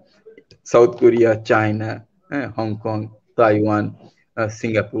ফিলিপিন, সাউথ কোরিয়া, চায়না, হ্যাঁ, Hong Kong, Taiwan,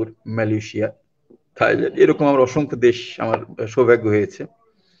 Singapore, Malaysia, Thailand, এরকম আমার অসংখ্য দেশ আমার সৌভাগ্য হয়েছে।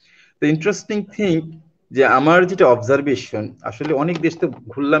 তো ইন্টারেস্টিং থিং, যে আমার যেটা অবজারভেশন, আসলে অনেক দেশ তো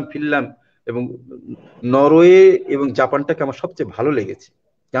ঘুরলাম ফিরলাম, এবং নরওয়ে এবং জাপানটাকে আমার সবচেয়ে ভালো লেগেছে।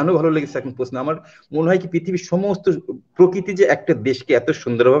 কেন ভালো লেগেছে এখন প্রশ্ন। আমার মনে হয় কি, পৃথিবীর সমস্ত প্রকৃতি যে একটা দেশকে এত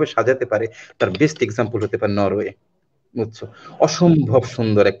সুন্দরভাবে সাজাতে পারে, তার বেস্ট এক্সাম্পল হতে পারে নরওয়ে, বুঝছো? অসম্ভব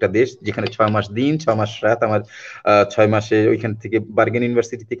সুন্দর একটা দেশ, যেখানে 6 মাস দিন 6 মাস রাত। আমার 6 মাসে ওইখান থেকে বার্গেন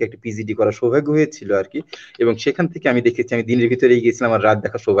ইউনিভার্সিটি থেকে একটা পিজিডি করার সৌভাগ্য হয়েছিল আর কি। এবং সেখান থেকে আমি দেখেছি, আমি দিনের ভিতরেই গেছিলাম, আমার রাত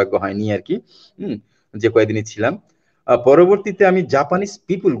দেখার সৌভাগ্য হয়নি আর কি। হম। যে কয়েকদিনই ছিলাম। পরবর্তীতে আমি জাপানিজ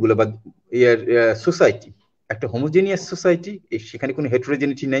পিপুল গুলো বা ইয়ার সোসাইটি, একটা হোমোজেনিয়াস সোসাইটি, সেখানে কোনো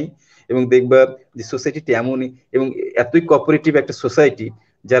হেটারোজেনিটি নাই। এবং দেখবা যে সোসাইটিটা এমনই, এবং এতই কোঅপারেটিভ একটা সোসাইটি,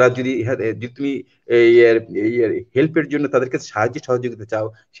 যারা যদি যদি তুমি এই হেল্পের জন্য তাদের কাছে সাহায্য সহযোগিতা চাও,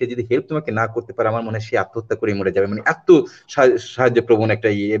 সে যদি হেল্প তোমাকে না করতে পারে, আমার মনে হয় সে আত্মহত্যা করে মরে যাবে। মানে এত সাহায্য প্রবণ একটা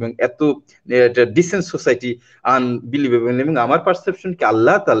এবং এত ডিসেন্ট সোসাইটি, আনবিলিভেবল। এবং আমার পারসেপশন কি,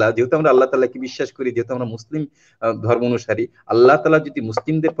 আল্লাহ তালা, যেহেতু আমরা আল্লাহ তালাকে বিশ্বাস করি, যেহেতু আমরা মুসলিম ধর্ম অনুসারী, আল্লাহ তালা যদি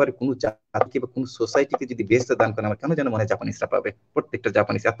মুসলিমদের পরে কোনো জাতিকে বা কোনো সোসাইটিকে যদি বেহেশত দান করেন, আমার কেন যেন মনে হয় জাপানিসরা পাবে। প্রত্যেকটা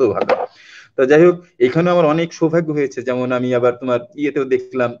জাপানিস এত ভালো। তো যাই হোক, এখানে আমার অনেক সৌভাগ্য হয়েছে। যেমন আমি আবার তোমার ইয়েতেও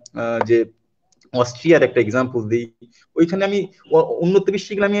দেখলাম, যে অস্ট্রিয়ার একটা এক্সাম্পল দিই। ওইখানে আমি উন্নত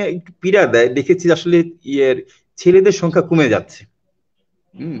বিশ্বে গেলে আমি একটু পীড়া দেয় দেখেছি, আসলে ছেলেদের সংখ্যা কমে যাচ্ছে।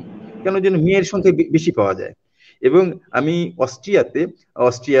 হুম। কেন যেন মেয়ের সংখ্যা বেশি পাওয়া যায়। এবং আমি অস্ট্রিয়াতে,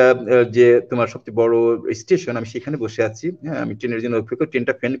 অস্ট্রিয়া যে তোমার সবচেয়ে বড় স্টেশন, আমি সেখানে বসে আছি। হ্যাঁ, আমি ট্রেনের জন্য অপেক্ষা,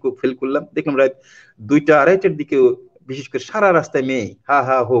 ট্রেনটা ফেল করলাম, দেখলাম রাত 2টা 2:30টার দিকে, বিশেষ করে সারা রাস্তায় মেয়ে হা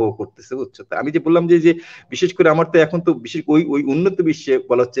হা হো হো করতেছে, বুঝছো? তা আমি যে বললাম যে যে বিশেষ করে আমার তো এখন তো বিশেষ ওই ওই উন্নত বিশ্বে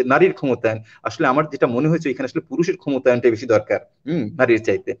বলা হচ্ছে নারীর ক্ষমতায়ন। আসলে আমার যেটা মনে হয়েছে, এখানে আসলে পুরুষের ক্ষমতায়নটা বেশি দরকার, নারীর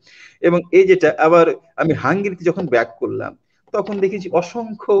চাইতে। এবং এই যেটা আবার আমি হাঙ্গেরিতে যখন ব্যাক করলাম, তখন দেখেছি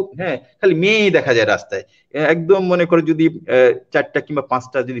অসংখ্য, হ্যাঁ, খালি মেয়ে দেখা যায় রাস্তায়। একদম মনে করো যদি 4টা কিংবা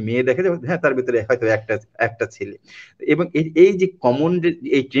 5টা যদি মেয়ে দেখা যায়, হ্যাঁ, তার ভিতরে হয়তো একটা একটা ছেলে। এবং এই যে কমন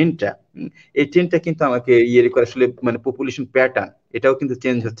এই ট্রেনটা, এই ট্রেনটা কিন্তু আমাকে করে আসলে, মানে পপুলেশন প্যাটার্ন এটাও কিন্তু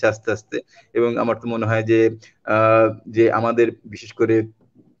চেঞ্জ হচ্ছে আস্তে আস্তে। এবং আমার তো মনে হয় যে যে আমাদের বিশেষ করে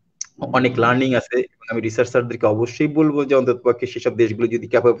অনেক লার্নিং আছে, এবং আমি রিসার্চারদেরকে অবশ্যই বলবো যে অন্ততপক্ষে সেসব দেশগুলো যদি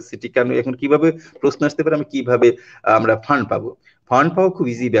ক্যাপাসিটি, কারণ এখন কিভাবে প্রশ্ন আসতে পারে, আমি কিভাবে আমরা ফান্ড পাবো। ফান্ড পাওয়া খুব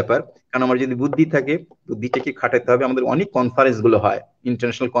ইজি ব্যাপার, কারণ আমার যদি বুদ্ধি থাকে, বুদ্ধিটাকে খাটাতে হবে। আমাদের অনেক কনফারেন্স গুলো হয়,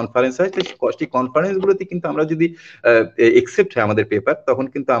 ইন্টারন্যাশনাল কনফারেন্স হয়, তো সেই কনফারেন্স গুলোতে কিন্তু আমরা যদি একসেপ্ট হয় আমাদের পেপার, তখন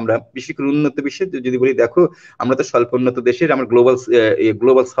কিন্তু আমরা বিশেষ করে উন্নত বিশ্বে যদি বলি, দেখো আমরা তো স্বল্প উন্নত দেশের, আমরা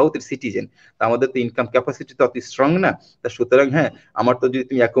গ্লোবাল সাউথের সিটিজেন, তা আমাদের তো ইনকাম ক্যাপাসিটি তো অত স্ট্রং না। তা সুতরাং হ্যাঁ, আমার তো যদি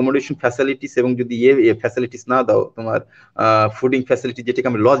তুমি অ্যাকোমোডেশন ফ্যাসিলিটিস এবং যদি ফ্যাসিলিটিস না দাও, তোমার ফুডিং ফ্যাসিলিটি যেটাকে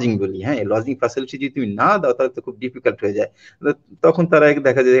আমরা লজিং বলি, হ্যাঁ, লজিং ফ্যাসিলিটি যদি তুমি না দাও, তাহলে তো খুব ডিফিকাল্ট হয়ে যায়। তখন তারা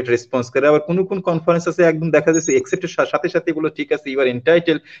দেখা যায় একটা রেসপন্স করে। আবার কোন কোন কনফারেন্স আছে একদম দেখা যাচ্ছে একসেপ্টের সাথে সাথে বলে ঠিক আছে you R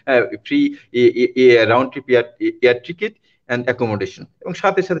entitle free round trip air ticket and accommodation, এবং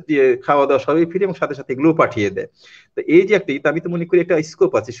সাথে সাথে খাওয়া দাওয়া সবই ফ্রি, এবং সাথে সাথে এগুলোও পাঠিয়ে দেয়। তো এই যে একটা, আমি তো মনে করি একটা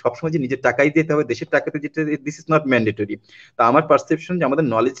স্কোপ আছে, সবসময় যে নিজের টাকাই দিতে হবে দেশের টাকাতে, যেটা দিস ইজ নট ম্যান্ডেটরি। তো আমার পারসেপশন যে আমাদের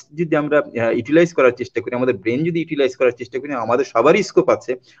নলেজ যদি আমরা ইউটিলাইজ করার চেষ্টা করি, আমাদের ব্রেন যদি ইউটিলাইজ করার চেষ্টা করি, আমাদের সবারই স্কোপ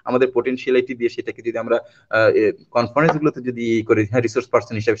আছে, আমাদের পোটেনশিয়ালিটি দিয়ে সেটাকে যদি আমরা কনফারেন্স গুলোতে যদি করি, হ্যাঁ রিসোর্স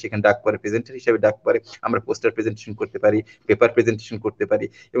পার্সন হিসাবে সেখানে ডাক পারে, প্রেজেন্টার হিসাবে ডাক পারে, আমরা পোস্টার প্রেজেন্টেশন করতে পারি, পেপার প্রেজেন্টেশন করতে পারি,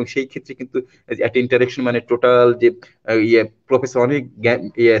 এবং সেই ক্ষেত্রে কিন্তু একটা ইন্টারাকশন মানে টোটাল যে ইয়ে প্রফেসর অনেক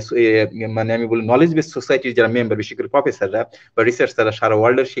মানে আমি বলি নলেজ বেস সোসাইটির যারা মেম্বার, বিশেষ করে প্রফেসররা বা রিসার্চাররা সারা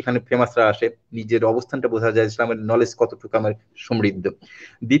ওয়ার্ল্ডের সেখানে ফেমাসরা আসে, নিজের অবস্থানটা বোঝা যায় যে আমার নলেজ কতটুকু আমার সমৃদ্ধ।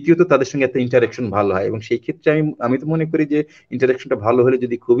 দ্বিতীয়ত তাদের সঙ্গে একটা ইন্টারাকশন ভালো হয়, এবং সেই ক্ষেত্রে আমি তো মনে করি যে ইন্টারাকশনটা ভালো হলে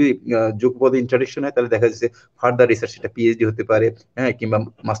যদি খুবই যোগপদে ইন্টারাকশন হয়, তাহলে দেখা যাচ্ছে ফার্দার রিসার্চ, সেটা পিএইচডি হতে পারে, হ্যাঁ, কিংবা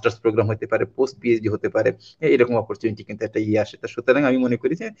মাস্টার্স প্রোগ্রাম হতে পারে, পোস্ট পিএইচডি হতে পারে, এরকম অপরচুনিটি কিন্তু একটা আসে। তা সুতরাং আমি মনে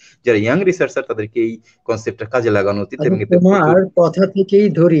করি যে যারা ইয়াং রিসার্চার তাদেরকে এই কনসেপ্টটা কাজে লাগানো উচিত, আচ্ছা, এবং এতে প্রচুর। তোমার কথা থেকেই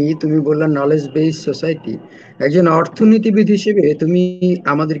ধরি, তুমি বললা নলেজ বেসড সোসাইটি। একজন অর্থনীতিবিদ হিসেবে তুমি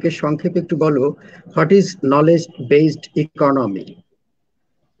আমাদেরকে সংক্ষেপে একটু বলো, what is knowledge based economy?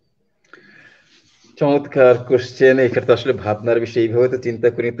 চমৎকার কোশ্চেন। এটা তো আসলে ভাবনার বিষয়, এইভাবে তো চিন্তা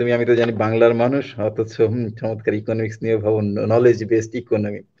করি তুমি, আমি তো জানি বাংলার মানুষ, অথচ চমৎকার ইকোনমিক্স নিয়ে ভাবো, নলেজ বেসড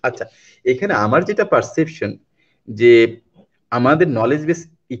ইকোনমি। আচ্ছা, এখানে আমার যেটা পারসেপশন যে আমাদের নলেজ বেস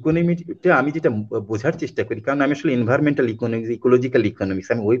ইকোনমিটা আমি যেটা বোঝার চেষ্টা করি, কারণ আমি আসলে এনভায়রনমেন্টাল ইকোনমিক্স, ইকোলজিক্যাল ইকোনমিক্স,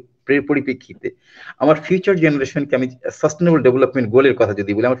 আমি ওই পরিপ্রেক্ষিতে আমার ফিউচার জেনারেশনকে, আমি সাস্টেনেবল ডেভেলপমেন্ট গোলের কথা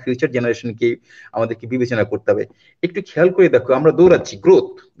যদি বলি, আমার ফিউচার জেনারেশনকে আমাদেরকে বিবেচনা করতে হবে। একটু খেয়াল করে দেখো, আমরা দৌড়াচ্ছি growth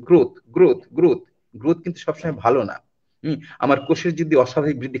growth growth growth, growth কিন্তু সবসময় ভালো না। আমার কোষের যদি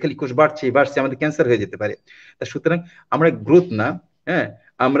অস্বাভাবিক বৃদ্ধি, খালি কোষ বাড়ছে বাড়ছে, আমাদের ক্যান্সার হয়ে যেতে পারে। তা সুতরাং আমরা গ্রোথ না, হ্যাঁ,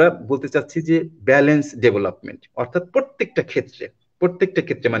 আমরা বলতে চাচ্ছি যে ব্যালেন্স ডেভেলপমেন্ট, অর্থাৎ প্রত্যেকটা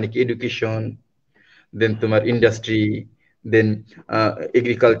ক্ষেত্রে মানে কি, এডুকেশন, দেন তোমার ইন্ডাস্ট্রি, দেন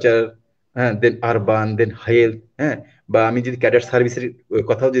এগ্রিকালচার, হ্যাঁ, দেন আরবান, দেন হেলথ, হ্যাঁ, বা আমি যদি ক্যাডার সার্ভিসের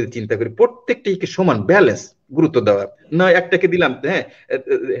কথাও যদি চিন্তা করি, প্রত্যেকটাকে সমান ব্যালেন্স গুরুত্ব দেওয়া। না একটাকে দিলাম, হ্যাঁ,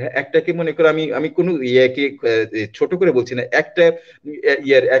 একটাকে মনে করো, আমি আমি কোনো ইয়াকে ছোট করে বলছি না, একটা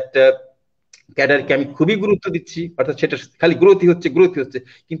একটা ক্যাডারকে আমি খুবই গুরুত্ব দিচ্ছি, অর্থাৎ সেটা খালি গ্রোথই হচ্ছে,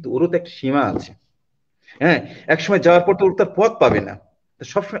 কিন্তু ওরও তো একটা সীমা আছে। হ্যাঁ, একসময় যাওয়ার পর তো ওর তার পথ পাবে না, তো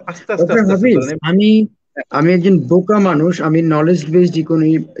সবসময় আস্তে আস্তে ডক্টর আস্তে আস্তে হাফিজ, ধরেন। আমি আমি একজন বোকা মানুষ, আমি নলেজ বেসড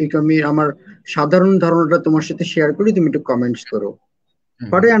ইকোনমি আমার সাধারণ ধারণাটা তোমার সাথে শেয়ার করি, তুমি একটু কমেন্টস করো। হুম,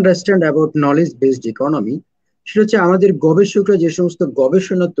 what I understand about knowledge based economy, সেটা হচ্ছে আমাদের গবেষকরা যে সমস্ত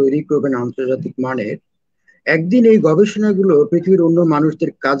গবেষণা তৈরি করবেন আন্তর্জাতিক মানের, একদিন এই গবেষণাগুলো পৃথিবীর অন্য মানুষদের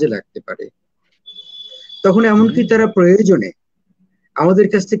কাজে লাগতে পারে। তখন হুম, এমনকি তারা প্রয়োজনে আমাদের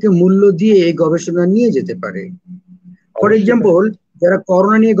কাছ থেকে মূল্য দিয়ে এই গবেষণা নিয়ে যেতে পারে। ফর অবশ্যই পারে। এক্সাম্পল, যারা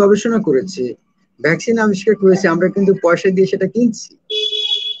করোনা নিয়ে গবেষণা করেছে, ভ্যাকসিন আবিষ্কার করেছে, আমরা কিন্তু পয়সা দিয়ে সেটা কিনছি।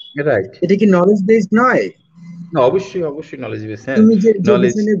 রাইট। এটা কি নলেজ বেসড নয়? না, অবশ্যই অবশ্যই নলেজ বেস, হ্যাঁ। তুমি যে যে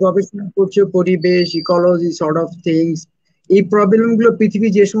নলেজ, বিষয় নিয়ে গবেষণা করছো, পরিবেশ, ইকোলজি সর্ট অফ থিংস, এই প্রবলেম গুলো পৃথিবী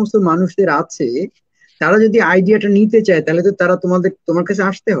যে সমস্ত মানুষদের আছে, তারা যদি আইডিয়াটা নিতে চায়, তাহলে তো তারা তোমার কাছে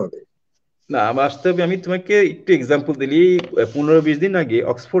আসতে হবে। না আমার আসতে হবে। আমি তোমাকে একটু এক্সাম্পল দিলি, 15-20 দিন আগে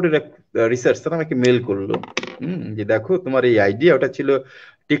অক্সফোর্ডের এক রিসার্চার আমাকে মেল করলো, যে দেখো তোমার এই আইডিয়া, ওটা ছিল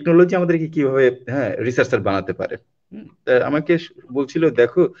টেকনোলজি আমাদেরকে কিভাবে, হ্যাঁ, রিসার্চার বানাতে পারে। তা আমাকে বলছিল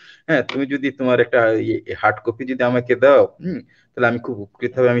দেখো, হ্যাঁ, তুমি যদি তোমার একটা হার্ড কপি যদি আমাকে দাও, তাহলে আমি খুব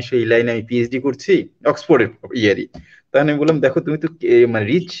উপকৃত হবে, আমি সেই লাইনে আমি পিএইচডি করছি অক্সফোর্ডের ইয়ারই। তাহলে আমি বললাম দেখো তুমি তো মানে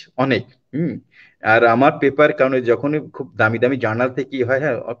রিচ অনেক, হুম, আর আমার পেপার, কারণ যখন খুব দামি দামি জার্নাল থেকে কি হয়,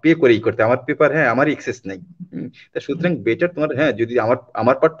 হ্যাঁ, পে করেই করতে, আমার পেপার, হ্যাঁ, আমার এক্সেস নাই। তা সুতরাং বেটার তোমার, হ্যাঁ, যদি আমার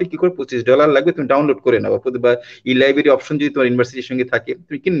আমার পার্টটা কি করে $25 লাগবে, তুমি ডাউনলোড করে নাও, বা ই লাইব্রেরি অপশন যদি তোমার ইউনিভার্সিটির সঙ্গে থাকে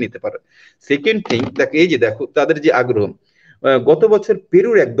তুমি কিনে নিতে পারো। সেকেন্ড থিং দেখো, এই যে দেখো তাদের যে আগ্রহ, গত বছর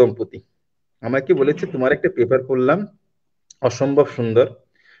পেরুর এক দম্পতি আমাকে বলেছে তোমার একটা পেপার পড়লাম, অসম্ভব সুন্দর,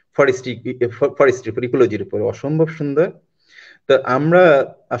 ফরেস্ট্রি ফরেস্ট্রি উপর, ইকোলজির উপর, অসম্ভব সুন্দর। তো আমরা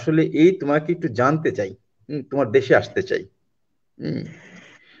আসলে এই তোমাকে একটু জানতে চাই, তোমার দেশে আসতে চাই। হম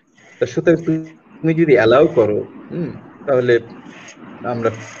তা সুতরাং তুমি যদি অ্যালাউ করো, হম তাহলে আমরা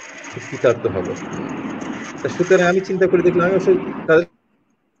খুব কৃতার্থ হব। তা সুতরাং আমি চিন্তা করে দেখলাম, আমি আসলে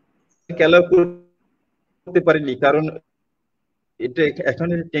তাদেরকে অ্যালাউ করতে পারিনি, কারণ এটা এখন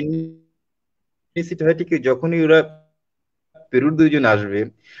টেন্ডেন্সিটা হয় ঠিক যখনই ওরা পেরুর 2 জন আসবে,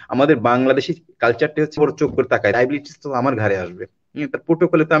 আমাদের বাংলাদেশি কালচারটা হচ্ছে ওর চোখ করে তাকায়, লাইবিলিটিস তো আমার ঘাড়ে আসবে। তার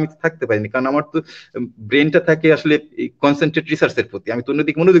প্রোটোকলে তো আমি থাকতে পারিনি, কারণ আমার তো ব্রেনটা থাকে আসলে কনসেন্ট্রেট রিসার্চের প্রতি, আমি তো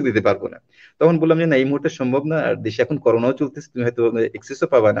অন্যদিকে মনোযোগ দিতে পারবো না। তখন বললাম যে না, এই মুহূর্তে সম্ভব না, আর দেশে এখন করোনাও চলতেছে, তুমি হয়তো এক্সেসও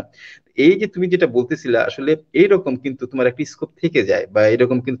পাবা না। এই যে তুমি যেটা বলতেছিলা আসলে এইরকম কিন্তু তোমার একটা স্কোপ থেকে যায়, বা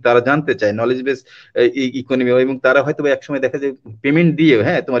এরকম কিন্তু তারা জানতে চায় নলেজ বেস ইকোনমি, এবং তারা হয়তো বা একসময় দেখা যায় পেমেন্ট দিয়ে,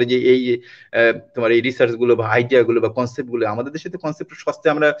 হ্যাঁ, তোমার যে এই তোমার এই রিসার্চ গুলো বা আইডিয়া গুলো বা কনসেপ্ট গুলো, আমাদের দেশে তো কনসেপ্ট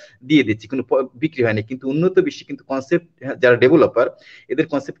সস্তায় আমরা দিয়ে দিচ্ছি, কোনো বিক্রি হয়নি, কিন্তু উন্নত বিশ্বে কিন্তু কনসেপ্ট যারা ডেভেলপার, এদের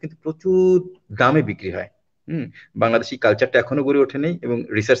কনসেপ্ট কিন্তু প্রচুর দামে বিক্রি হয়। হুম। বাংলাদেশি কালচারটা এখনো গড়ে ওঠেনি, এবং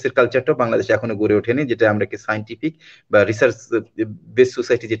রিসার্চের কালচারটাও বাংলাদেশে এখনো গড়ে ওঠেনি, যেটা আমরা কি সাইন্টিফিক বা রিসার্চ বেস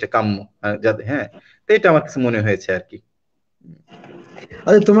সোসাইটি যেটা কাম্য, হ্যাঁ। তো এটা আমার কাছে মনে হয়েছে আর কি।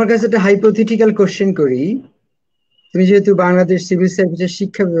 আচ্ছা, তোমার কাছে একটা হাইপোথেটিক্যাল কোশ্চেন করি। তুমি যেহেতু বাংলাদেশ সিভিল সার্ভিসের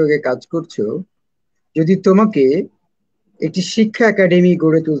শিক্ষা বিভাগে কাজ করছো, যদি তোমাকে একটি শিক্ষা একাডেমি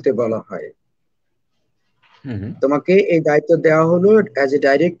গড়ে তুলতে বলা হয়, হুম হুম তোমাকে এই দায়িত্ব দেওয়া হলো অ্যাজ এ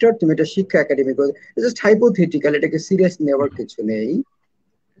ডাইরেক্টর, তুমি একটা শিক্ষা একাডেমি গড়ে, জাস্ট হাইপোথেটিক্যাল, এটাকে সিরিয়াস নেওয়ার হুম কিছু নেই,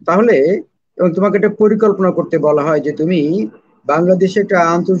 তাহলে, এবং তোমাকে একটা পরিকল্পনা করতে বলা হয় যে তুমি বাংলাদেশে একটা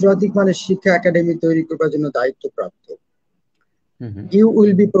আন্তর্জাতিক মানের শিক্ষা একাডেমি তৈরি করবার জন্য দায়িত্বপ্রাপ্ত, হুম হুম। You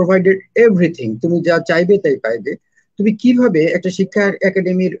will be provided everything, তুমি যা চাইবে তাই পাইবে, তুমি কিভাবে একটা শিক্ষা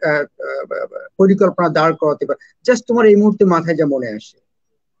একাডেমির পরিকল্পনা দাঁড় করাতে পারো? জাস্ট তোমার এই মুহূর্তে মাথায় যা মনে আসে।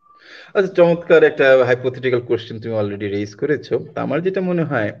 আচ্ছা, চমৎকার একটা হাইপোথেটিক্যাল কোশ্চেন তুমি অলরেডি রেজ করেছো। তা আমার যেটা মনে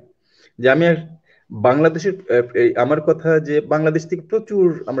হয় যে আমি বাংলাদেশের আমার কথা যে বাংলাদেশ থেকে প্রচুর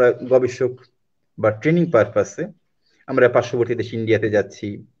আমরা গবেষক বা ট্রেনিং পারপাসে আমরা পার্শ্ববর্তী দেশ ইন্ডিয়াতে যাচ্ছি,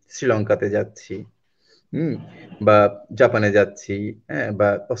 শ্রীলঙ্কাতে যাচ্ছি, হুম, বা জাপানে যাচ্ছি, হ্যাঁ, বা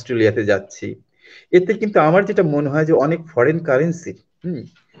অস্ট্রেলিয়াতে যাচ্ছি। এতে কিন্তু আমার যেটা মনে হয় যে অনেক ফরেন কারেন্সি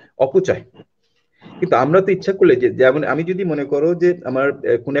অপচয়। কিন্তু আমরা তো ইচ্ছা করলে, যে যেমন আমি যদি মনে করো যে আমার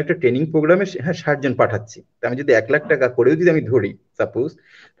কোনো একটা ট্রেনিং প্রোগ্রামে, হ্যাঁ, 60 জন পাঠাচ্ছি, তা আমি যদি 1 লাখ টাকা করেও যদি আমি ধরি সাপোজ,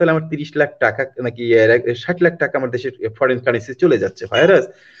 তাহলে আমার 30 লাখ টাকা নাকি 60 লাখ টাকা আমার দেশের ফরেন কারেন্সি চলে যাচ্ছে। ভাইরাস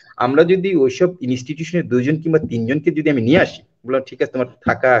আমরা যদি ওইসব ইনস্টিটিউশনের 2 জন কিংবা 3 জনকে যদি আমি নিয়ে আসি, বললাম ঠিক আছে তোমার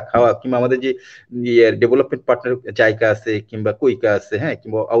থাকা খাওয়া, কিংবা আমাদের যে ডেভেলপমেন্ট পার্টনার জায়গা আছে কিংবা কৈকা আছে, হ্যাঁ,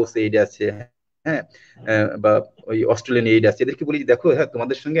 কিংবা আউস এইড আছে, হ্যাঁ, বা ওই অস্ট্রেলিয়ান এইড আছে, এদেরকে বলি যে দেখো, হ্যাঁ,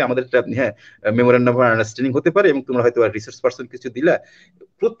 তোমাদের সঙ্গে আমাদের একটা, হ্যাঁ, মেমোরেন্ডাম অফ আন্ডারস্ট্যান্ডিং হতে পারে, এবং তোমরা হয়তো রিসার্চ পার্সন কিছু দিলা,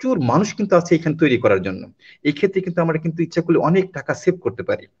 প্রচুর মানুষ কিন্তু আছে এখানে তৈরি করার জন্য। এই ক্ষেত্রে কিন্তু আমরা কিন্তু ইচ্ছা করলে অনেক টাকা সেভ করতে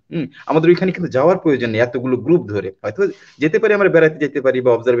পারি। আমাদের ওইখানে কিন্তু যাওয়ার প্রয়োজন নেই, এতগুলো গ্রুপ ধরে হয়তো যেতে পারি, আমরা বেড়াতে যেতে পারি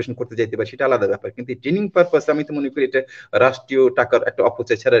বা অবজারভেশন করতে যেতে পারি, সেটা আলাদা ব্যাপার, কিন্তু ট্রেনিং পারপাস আমি তো মনে করি এটা রাষ্ট্রীয় টাকার একটা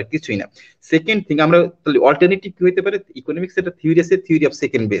অপচয় ছাড়া আর কিছুই না। সেকেন্ড থিং, আমরা তাহলে অল্টারনেটিভ কি হতে পারে? ইকোনমিক্স এটা থিওরি আছে, থিওরি অফ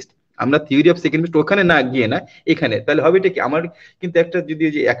সেকেন্ড বেস্ট, আমরা থিওরি অফ সেকেন্ড বেস্ট ওখানে না গিয়ে না এখানে, তাহলে হবে এটা কি আমার কিন্তু একটা, যদি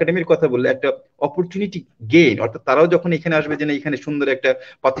যে একাডেমির কথা বললে, একটা অপরচুনিটি গেইন, অর্থাৎ তারাও যখন এখানে আসবে যে না, এখানে সুন্দর একটা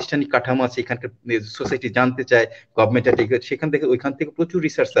প্রাতিষ্ঠানিক কাঠামো আছে, এখানকার সোসাইটি জানতে চায়, গভর্নমেন্ট, সেখান থেকে ওইখান থেকে প্রচুর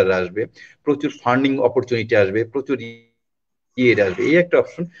রিসার্চাররা আসবে, প্রচুর ফান্ডিং অপরচুনিটি আসবে, প্রচুর ইয়ে আসবে, এই একটা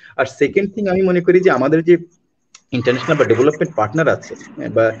অপশন। আর সেকেন্ড থিং আমি মনে করি যে আমাদের যে ইন্টারন্যাশনাল বা ডেভেলপমেন্ট পার্টনার আছে,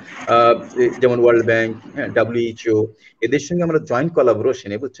 হ্যাঁ, বা যেমন ওয়ার্ল্ড ব্যাংক, হ্যাঁ, ডাব্লিউএইচও, এদের সঙ্গে আমরা জয়েন্ট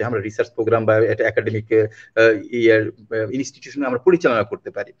কোলাবোরেশনে, বুঝছে, আমরা রিসার্চ প্রোগ্রাম বা একটা একাডেমিক ইয়ার ইনস্টিটিউশনে আমরা পরিচালনা করতে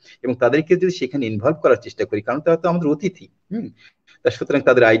পারি, এবং তাদেরকে যদি সেখানে ইনভলভ করার চেষ্টা করি, কারণ তারা তো আমাদের অতিথি। তা সুতরাং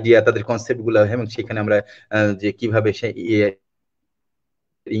তাদের আইডিয়া, তাদের কনসেপ্ট গুলো, এবং সেখানে আমরা যে কিভাবে সে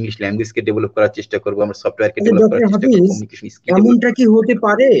ইংলিশ ল্যাঙ্গুয়েজকে ডেভেলপ করার চেষ্টা করবো, আমরা সফটওয়্যারকে আচ্ছা ডেভেলপ ডক্টর করার চেষ্টা করবো, হাফিজ, কমিউনিকেশন স্কিল ডেভেলপ এমনটা করার কি হতে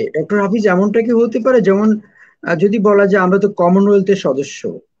পারে, ডক্টর হাফিজ, এমনটা কি হতে পারে, যেমন যদি বলা যায় আমরা তো কমনওয়েলথের সদস্য,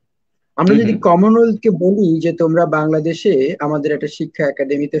 আমরা হুম যদি হুম কমনওয়েলথকে বলি যে তোমরা বাংলাদেশে আমাদের একটা শিক্ষা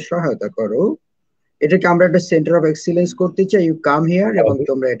একাডেমিতে সহায়তা করো, এটাকে আমরা একটা সেন্টার অফ এক্সিলেন্স করতে চাই, ইউ কাম হিয়ার এবং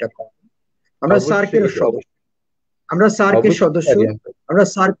তোমরা এটা করো। আমরা অবশ্যই সার্কের সদস্য, আমরা সার্কের অবশ্যই সদস্য, পারি আমরা। আমরা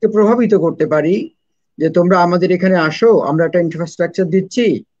সার্ককে প্রভাবিত করতে পারি যে তোমরা আমাদের এখানে আসো, আমরা একটা ইনফ্রাস্ট্রাকচার দিচ্ছি,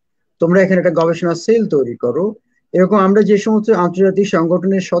 তোমরা এখানে একটা গবেষণা সেল তৈরি করো। এরকম আমরা যে সমস্ত আন্তর্জাতিক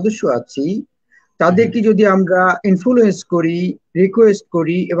সংগঠনের সদস্য আছি, হুম হুম। তাদেরকে যদি আমরা ইনফ্লুয়েন্স করি, রিকোয়েস্ট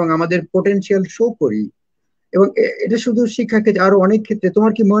করি এবং আমাদের পোটেনশিয়াল শো করি, এবং এটা শুধু শিক্ষা ক্ষেত্রে, আরো অনেক ক্ষেত্রে,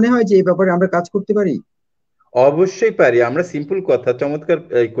 তোমার কি মনে হয় যে এই ব্যাপারে আমরা কাজ করতে পারি? অবশ্যই পারি আমরা, সিম্পল কথা, চমৎকার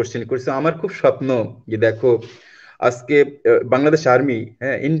কোশ্চেন করছে। আমার খুব স্বপ্ন যে দেখো আজকে বাংলাদেশ আর্মি,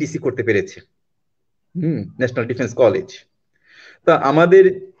 হ্যাঁ, এনডিসি করতে পেরেছে, ন্যাশনাল ডিফেন্স কলেজ। তা আমাদের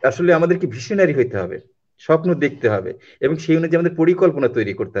আসলে আমাদেরকে ভিশনারি হইতে হবে, স্বপ্ন দেখতে হবে, এবং সেই অনুযায়ী আমাদের পরিকল্পনা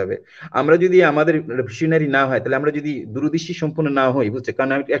তৈরি করতে হবে। আমরা যদি আমাদের ভিশনারি না হয়, তাহলে আমরা যদি দূরদৃষ্টি সম্পন্ন না হই, বুঝছে,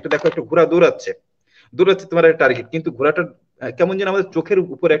 কারণ একটা দেখো, একটা ঘোড়া দৌড়াচ্ছে, দৌড়াচ্ছে তোমার একটা টার্গেট, কিন্তু ঘোড়াটা কেমন যেন আমাদের চোখের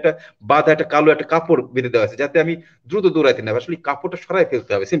উপরে একটা বাঁধা, একটা কালো একটা কাপড় বেঁধে দেওয়া আছে, যাতে আমি দ্রুত দৌড়াইতে না পারি। আসলে কাপড়টা সরাই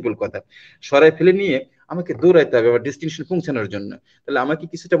ফেলতে হবে, সিম্পল কথা, সরাই ফেলে নিয়ে আমাকে দৌড়াইতে হবে আমার ডেস্টিনেশন পৌঁছানোর জন্য। তাহলে আমাকে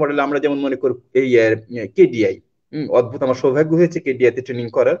কিছুটা মডেল আমরা যেমন মনে করি এই কেডিআই, অদ্ভুত, আমার সৌভাগ্য হয়েছে কেডিয়াতে ট্রেনিং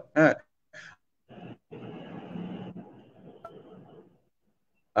করার। হ্যাঁ,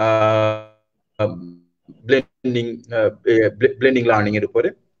 ব্লেন্ডিং ব্লেন্ডিং লার্নিং এর উপরে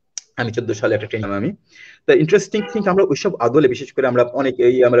আমি 14 সালে একটা ট্রেনিং আমি। তা ইন্টারেস্টিং থিং, আমরা ওইসব আদলে বিশেষ করে আমরা অনেক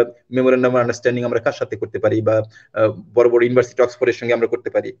এই আমরা মেমোরেন্ডাম আন্ডারস্ট্যান্ডিং আমরা কার সাথে করতে পারি, বা বড় বড় ইউনিভার্সিটি অক্সফোর্ডের সঙ্গে আমরা করতে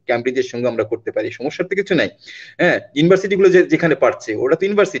পারি, ক্যামব্রিজের সঙ্গে আমরা করতে পারি, সমস্যার তো কিছু নাই। হ্যাঁ, ইউনিভার্সিটি গুলো যেখানে পারছে, ওরা তো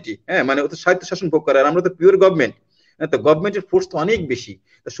ইউনিভার্সিটি, হ্যাঁ, মানে ও তো স্বায়ত্ত শাসন ভোগ করে, আর আমরা তো পিওর গভর্নমেন্ট। তো গভর্নমেন্টের ফোর্স তো অনেক বেশি।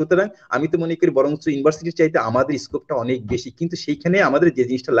 সুতরাং আমি তো মনে করি বরঞ্চ ইউনিভার্সিটির চাইতে আমাদের স্কোপটা অনেক বেশি, কিন্তু সেইখানে আমাদের যে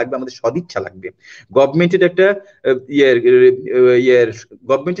জিনিসটা লাগবে, আমাদের সদিচ্ছা লাগবে, গভর্নমেন্টের একটা ইয়ের ইয়ের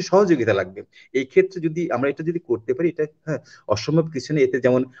গভর্নমেন্টের সহযোগিতা লাগবে। এই ক্ষেত্রে যদি আমরা এটা যদি করতে পারি, এটা হ্যাঁ অসম্ভব কিছু নেই। এতে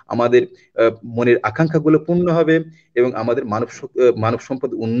যেমন আমাদের মনের আকাঙ্ক্ষাগুলো পূর্ণ হবে, এবং আমাদের মানব সম্পদ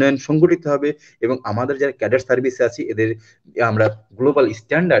উন্নয়ন সংগঠিত হবে, এবং আমাদের যারা ক্যাডার সার্ভিসে আছে এদের আমরা গ্লোবাল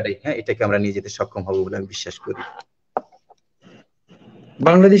স্ট্যান্ডার্ডে, হ্যাঁ, এটাকে আমরা নিয়ে যেতে সক্ষম হব বলে আমি বিশ্বাস করি।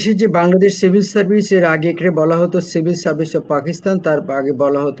 বাংলাদেশের যে বাংলাদেশ সিভিল সার্ভিস, এর আগে একে বলা হতো সিভিল সার্ভিস অফ পাকিস্তান, তার আগে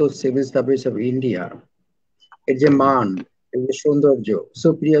বলা হতো সিভিল সার্ভিস অফ ইন্ডিয়া। এর যে মান, এর যে সৌন্দর্য,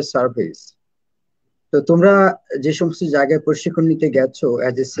 সুপিরিয়র সার্ভিস। তো তোমরা যে সমস্ত জায়গায় প্রশিক্ষণ নিতে গেছো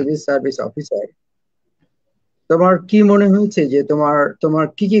as a civil service officer, তোমার কি মনে হয়েছে যে তোমার তোমার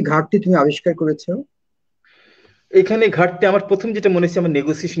কি কি ঘাটতি তুমি আবিষ্কার করেছো? এখানে ঘাটতি আমার প্রথম যেটা মনে হচ্ছে, আমার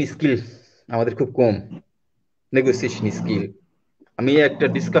নেগোসিয়েশন স্কিল আমাদের খুব কম। নেগোসিয়েশন স্কিল আমি একটা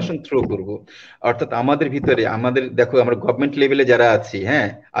ডিসকাশন থ্রো করব, অর্থাৎ আমাদের ভিতরে, আমাদের দেখো আমরা গভর্নমেন্ট লেভেলে যারা আছি, হ্যাঁ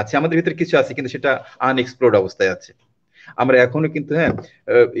আছে, আমাদের ভিতরে কিছু আছে কিন্তু সেটা আনএক্সপ্লোর্ড অবস্থায় আছে। আমরা এখনো কিন্তু হ্যাঁ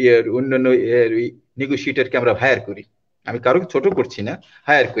অন্যান্য নেগোসিয়েটরকে আমরা হায়ার করি। আমি কারো ছোট করছি না,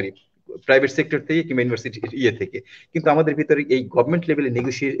 হায়ার করি প্রাইভেট সেক্টর থেকে কিংবা ইউনিভার্সিটি ইয়ে থেকে। কিন্তু আমাদের ভিতরে এই গভর্নমেন্ট লেভেলে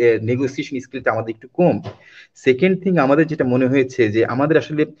নেগোসিয়েশন স্কিলটা আমাদের একটু কম। সেকেন্ড থিং, আমাদের যেটা মনে হয়েছে যে আমাদের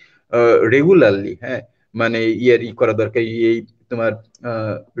আসলে রেগুলারলি, হ্যাঁ, মানে করা দরকার, এই তোমার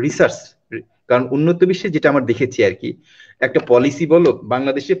রিসার্চ। কারণ উন্নত বিশ্বে যেটা আমরা দেখেছি আর কি, একটা পলিসি বলো,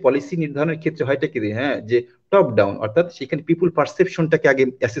 বাংলাদেশে পলিসি নির্ধারণের ক্ষেত্রে হয়টা কি, হ্যাঁ, যে টপ ডাউন, অর্থাৎ সেখানে পিপুল পারসেপশনটাকে আগে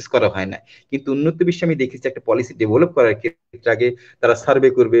অ্যাসেস করা হয় না। কিন্তু উন্নত বিশ্বে আমি দেখেছি একটা পলিসি ডেভেলপ করার ক্ষেত্রে আগে তারা সার্ভে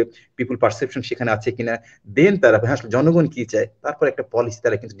করবে পিপুল পারসেপশন সেখানে আছে কিনা, দেন তারা হ্যাঁ জনগণ কি চায়, তারপর একটা পলিসি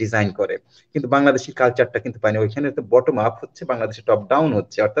তারা কিন্তু ডিজাইন করে। কিন্তু বাংলাদেশের কালচারটা কিন্তু পায় না, ওইখানে তো বটম আপ হচ্ছে, বাংলাদেশে টপ ডাউন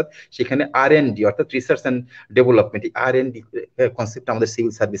হচ্ছে, অর্থাৎ সেখানে আর&ডি, অর্থাৎ রিসার্চ অ্যান্ড ডেভেলপমেন্ট, আর&ডি কনসেপ্ট আমাদের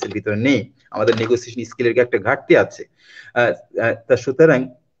সিভিল সার্ভিসের ভিতরে নেই। আমাদের নেগোসিয়েশন স্কিলের একটা ঘাটতি আছে। তা সুতরাং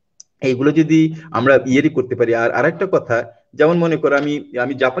এইগুলো যদি আমরা ইয়েরই করতে পারি। আর আরেকটা কথা, যেমন মনে করো আমি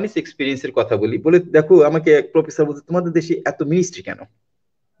আমি জাপানিজ এক্সপিরিয়েন্সের কথা বলি, বলে দেখো আমাকে এক প্রফেসর বলছে তোমাদের দেশে এত মিনিস্ট্রি কেন?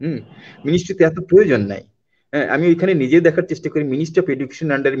 হুম, মিনিস্ট্রিতে এত প্রয়োজন নাই। হ্যাঁ, আমি ওইখানে নিজে দেখার চেষ্টা করি, ministry of education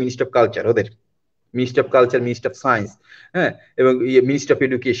under ministry of culture, ওদের ministry of culture, ministry of science, হ্যাঁ, এবং মিনিস্ট্রি অফ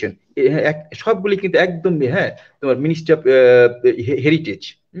এডুকেশন, সবগুলি কিন্তু একদম হ্যাঁ তোমার মিনিস্ট্রি অফ হেরিটেজ,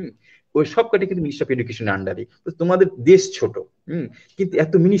 ওই সব কটি কিন্তু মিনিস্ট্রি অফ এডুকেশন আন্ডারে। তো তোমাদের দেশ ছোট, কিন্তু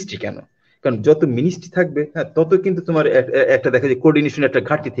এত মিনিস্ট্রি কেন? কারণ যত মিনিস্ট্রি থাকবে, হ্যাঁ, তত কিন্তু তোমার একটা দেখা যায় কোঅর্ডিনেশন একটা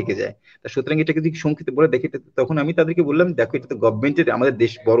ঘাটতি থেকে যায়। তা সুতরাং এটাকে যদি সংক্ষিপ্ত বলে দেখি, তখন আমি তাদেরকে বললাম দেখো এটা তো গভর্নমেন্টের, আমাদের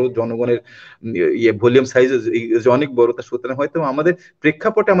দেশ বড়, জনগণের ইয়ে ভলিউম সাইজ অনেক বড়, তা সুতরাং হয়তো আমাদের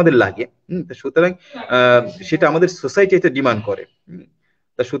প্রেক্ষাপটে আমাদের লাগে। তা সুতরাং সেটা আমাদের সোসাইটি এটা ডিমান্ড করে।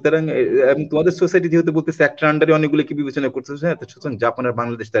 তা সুতরাং তোমাদের সোসাইটি যেহেতু বলতেছে একটা আন্ডারে অনেকগুলো কি বিবেচনা করতেছে, হ্যাঁ, সুতরাং জাপান আর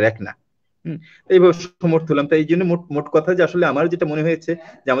বাংলাদেশ তার এক না। এইভাবে সমর্থ হলাম। তাই এই জন্য মোট মোট কথা যে আসলে আমার যেটা মনে হয়েছে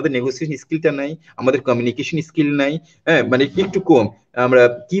যে আমাদের নেগোসিয়েশন স্কিলটা নাই, আমাদের কমিউনিকেশন স্কিল নাই, হ্যাঁ, মানে একটু কম। আমরা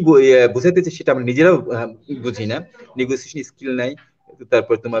কি বোঝাতে চাই সেটা আমরা নিজেরাও বুঝি না, নেগোসিয়েশন স্কিল নাই।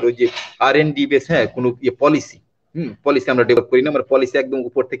 তারপর তোমার ওই যে আর&ডি বেস, হ্যাঁ, কোনো পলিসি, পলিসি আমরা ডেভেলপ করি না, আমরা পলিসি একদম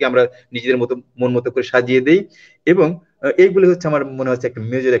উপর থেকে আমরা নিজেদের মতো মন মতো করে সাজিয়ে দেই। এবং এইগুলো হচ্ছে আমার মনে হচ্ছে একটা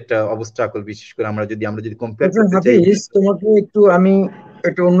মেজর একটা অবস্ট্রাকল, বিশেষ করে আমরা যদি কম্পেয়ার ডক্টর করতে চাই। হাফিজ, তোমাকে একটু আমি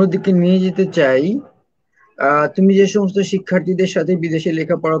একটু অন্যদিকে নিয়ে যেতে চাই। তুমি যে সমস্ত শিক্ষার্থীদের সাথে বিদেশে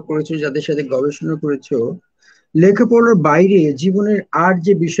লেখাপড়া করেছো, যাদের সাথে গবেষণা করেছো, লেখাপড়ার বাইরে জীবনের আর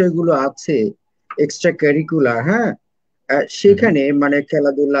যে বিষয়গুলো আছে, এক্সট্রা কারিকুলার, হ্যাঁ, হুম, সেখানে মানে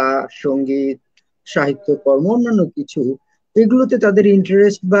খেলাধুলা, সঙ্গীত, সাহিত্যকর্ম, অন্যান্য কিছু, এগুলোতে তাদের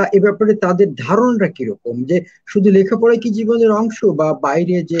ইন্টারেস্ট বা এ ব্যাপারে তাদের ধারণাটা কিরকম? যে শুধু লেখাপড়া কি জীবনের অংশ, বা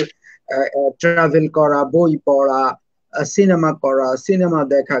বাইরে যে ট্রাভেল করা, বই পড়া, সিনেমা করা, সিনেমা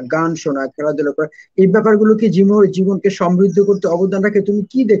দেখা, গান শোনা, খেলাধুলা করা, এই ব্যাপারগুলো কি জীবনকে সমৃদ্ধ করতে অবদান রাখে? তুমি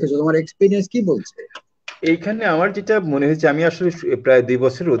কি দেখেছো, তোমার এক্সপিরিয়েন্স কি বলছে? এইখানে আমার যেটা মনে হয়েছে, আমি আসলে প্রায় 2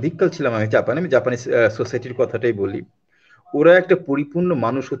 বছরের অধিককাল ছিলাম আমি জাপানে, আমি জাপানিজ সোসাইটির কথাটাই বলি। ওরা একটা পরিপূর্ণ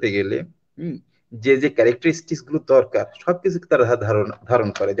মানুষ হতে গেলে হুম, যে যে ক্যারেক্টারিস্টিক্স গুলো দরকার সবকিছু তারা ধারণ ধারণ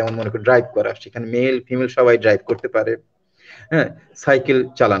করে। যেমন মনে করো ড্রাইভ করা, সেখানে মেল ফিমেল সবাই ড্রাইভ করতে পারে। হ্যাঁ, সাইকেল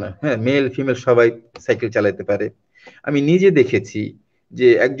চালানো, হ্যাঁ, মেল ফিমেল সবাই সাইকেল চালাতে পারে। আমি নিজে দেখেছি যে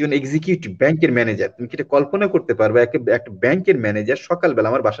একজন এক্সিকিউটিভ ব্যাংকের ম্যানেজার, তুমি কি এটা কল্পনা করতে পারবে? একটা ব্যাংকের ম্যানেজার সকালবেলা,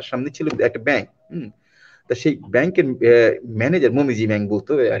 আমার বাসার সামনে ছিল একটা ব্যাংক, তা সেই ব্যাংকের ম্যানেজার, মমিজি ব্যাংক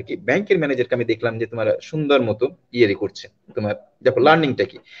বলতো আর কি, ব্যাংকের ম্যানেজারকে আমি দেখলাম যে তোমার সুন্দর মতো ইয়ে করছে, তোমার দেখো লার্নিংটা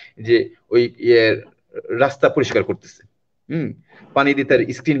কি, যে ওই রাস্তা পরিষ্কার করতেছে, হুম, পানি দিয়ে তার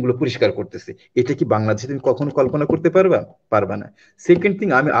স্ক্রিন গুলো পরিষ্কার করতেছে। এটা কি বাংলাদেশে তুমি কখনো কল্পনা করতে পারবা? পারবা না। সেকেন্ড থিং,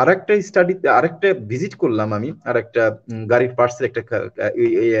 আমি আরেকটা স্টাডিতে আরেকটা ভিজিট করলাম, আমি আরেকটা গাড়ির পার্টসের একটা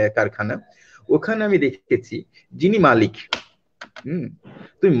কারখানা। ওখানে আমি দেখেছি যিনি মালিক, হুম,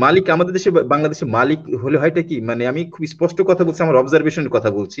 তুমি মালিক, আমাদের দেশে বাংলাদেশে মালিক হলে হয়টা কি, মানে আমি খুব স্পষ্ট কথা বলছি, আমার অবজারভেশনের কথা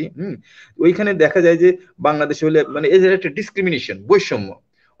বলছি, ওইখানে দেখা যায় যে বাংলাদেশে হলে মানে এই যে একটা ডিসক্রিমিনেশন, বৈষম্য।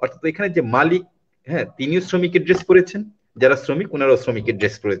 অর্থাৎ এখানে যে মালিক, হ্যাঁ, তিনিও শ্রমিকের ড্রেস পরেছেন, যারা শ্রমিক ওনারাও শ্রমিকের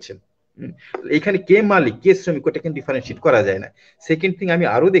ড্রেস পরেছেন। এখানে কে মালিক কে শ্রমিক ওটা কিন্তু ডিফারেন্সিয়েট করা যায় না। সেকেন্ড থিং, আমি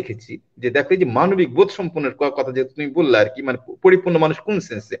আরো দেখেছি যে দেখো যে মানবিক বোধ সম্পন্নের কথা যে তুমি বললে আর কি, মানে পরিপূর্ণ মানুষ কোন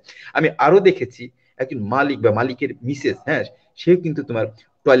সেন্সে, আমি আরো দেখেছি একজন মালিক বা মালিকের মিসেস, হ্যাঁ, সেও কিন্তু তোমার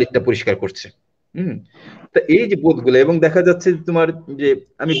টয়লেটটা পরিষ্কার করছে। হম। তা এই যে বোধগুলো, এবং দেখা যাচ্ছে যে তোমার যে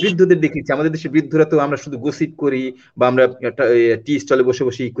আমি বৃদ্ধদের দেখেছি, আমাদের দেশে বৃদ্ধরা তো আমরা শুধু গসিপ করি বা আমরা টি স্টলে বসে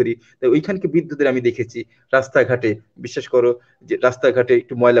বসে করি, তো ওইখানকে বৃদ্ধদের আমি দেখেছি রাস্তাঘাটে, বিশ্বাস করো, যে রাস্তাঘাটে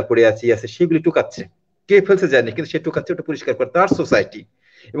একটু ময়লা পড়ে আছে সেগুলি টুকাচ্ছে, কে ফেলছে জানি, কিন্তু সে টুকাচ্ছে, ওটা পরিষ্কার করে তার সোসাইটি।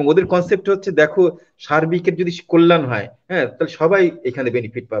 এবং ওদের কনসেপ্ট হচ্ছে দেখো, সার্বিকের যদি কল্যাণ হয়, হ্যাঁ, তাহলে সবাই এখানে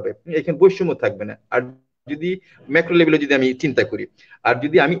বেনিফিট পাবে, এখানে বৈষম্য থাকবে না। আর যদি ম্যাক্রো লেভেলে যদি আমি চিন্তা করি, আর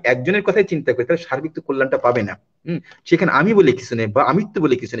যদি আমি একজনের কথাই চিন্তা করি, তাহলে সার্বিক তো কল্যাণটা পাবে না। সেখানে আমি বলে কিছু নেই বা আমিত্ব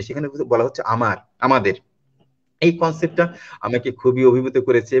বলে কিছু নেই, সেখানে বলা হচ্ছে আমার, আমাদের। এই কনসেপ্টটা আমাকে খুবই অভিভূত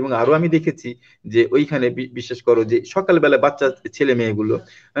করেছে। এবং আরো আমি দেখেছি যে ওইখানে বিশেষ করো যে সকালবেলা বাচ্চা ছেলে মেয়েগুলো,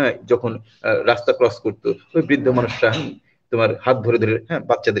 হ্যাঁ, যখন রাস্তা ক্রস করতো, ওই বৃদ্ধ মানুষরা তোমার হাত ধরে ধরে, হ্যাঁ,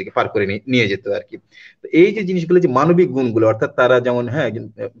 বাচ্চাদেরকে পার করে নিয়ে যেত আর কি। তো এই যে জিনিসগুলো, যে মানবিক গুণগুলো, অর্থাৎ তারা যেমন, হ্যাঁ,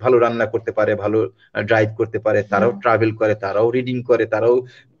 ভালো রান্না করতে পারে, ভালো ড্রাইভ করতে পারে, তারাও ট্রাভেল করে, তারাও রিডিং করে, তারাও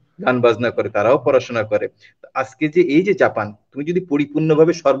গান বাজনা করে, তারাও পড়াশোনা করে। আজকে যে এই যে জাপান, তুমি যদি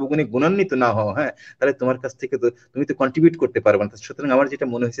পরিপূর্ণভাবে সর্বগুণে গুণান্বিত না হও, হ্যাঁ, তাহলে তোমার কাছ থেকে তো তুমি তো কন্ট্রিবিউট করতে পারবে না। সুতরাং আমার যেটা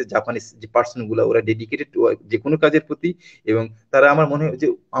মনে হয়েছে, জাপানিজ যে পার্সন গুলো, ওরা ডেডিকেটেড যে কোনো কাজের প্রতি, এবং তারা আমার মনে হয় যে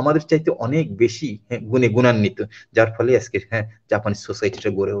আমাদের চাইতে অনেক বেশি, হ্যাঁ, গুণে গুণান্বিত, যার ফলে আজকে, হ্যাঁ, জাপানিজ সোসাইটিটা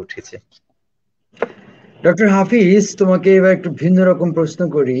গড়ে উঠেছে। ডক্টর হাফিজ, তোমাকে এবার একটু ভিন্ন রকম প্রশ্ন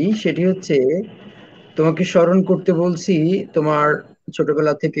করি। সেটি হচ্ছে, তোমাকে স্মরণ করতে বলছি তোমার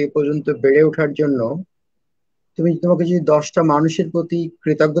ছোটবেলা থেকে এ পর্যন্ত বেড়ে ওঠার জন্য। তোমাকে যদি 10টা মানুষের প্রতি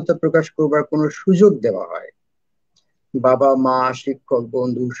কৃতজ্ঞতা প্রকাশ করবার কোনো সুযোগ দেওয়া হয়, বাবা মা শিক্ষক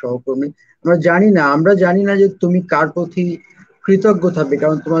বন্ধু সহকর্মী, আমরা জানি না যে তুমি কার প্রতি কৃতজ্ঞ থাকবে,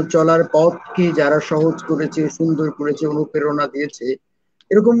 কারণ তোমার চলার পথকে যারা সহজ করেছে, সুন্দর করেছে, অনুপ্রেরণা দিয়েছে,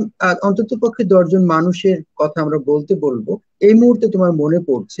 এরকম অন্তত পক্ষে 10জন মানুষের কথা আমরা বলতে বলবো। এই মুহূর্তে তোমার মনে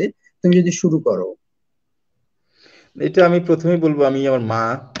পড়ছে, তুমি যদি শুরু করো। এটা আমি প্রথমেই বলবো, আমি আমার মা,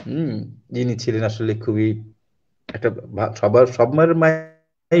 যিনি ছিলেন আসলে খুবই একটা সবার সব মায়ের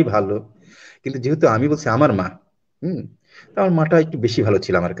মাই ভালো, কিন্তু যেহেতু আমি বলছি আমার মা, হুম, তো আমার মাটা একটু বেশি ভালো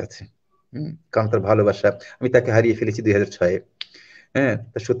ছিল আমার কাছে। কারণ তার ভালোবাসা, আমি তাকে হারিয়ে ফেলেছি 2006-এ। হ্যাঁ,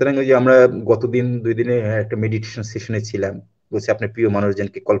 তা সুতরাং ওই যে আমরা গতদিন 2 দিনে একটা মেডিটেশন সেশনে ছিলাম, বলছি আপনার প্রিয়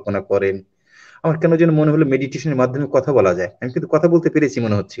মানুষজনকে কল্পনা করেন। আমার কেন যেন মনে হলো মেডিটেশনের মাধ্যমে কথা বলা যায়, আমি কিন্তু কথা বলতে পেরেছি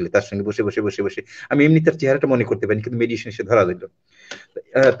মনে হচ্ছিল তার সঙ্গে বসে বসে বসে বসে। আমি এমনি তার চেহারাটা মনে করতে পারিনি, কিন্তু মেডিটেশন এসে ধরা দিল।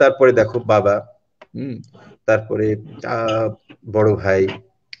 তারপরে দেখো বাবা, হুম, তারপরে আহ বড় ভাই,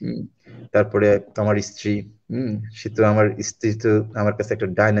 হুম, তারপরে আমার স্ত্রী, হুম, সে তো আমার স্ত্রী তো আমার কাছে একটা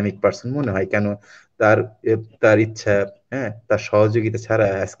ডাইনামিক পার্সন মনে হয়। কেন? তার তার ইচ্ছা, হ্যাঁ, তার সহযোগিতা ছাড়া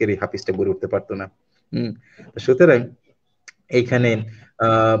আজকের এই হাফিজটা গড়ে উঠতে পারতো না। হুম। তো সুতরাং এইখানে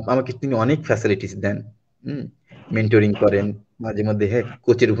আমাকে তিনি অনেক ফ্যাসিলিটিস দেন, হুম, মেন্টরিং করেন, মাঝে মধ্যে, হ্যাঁ,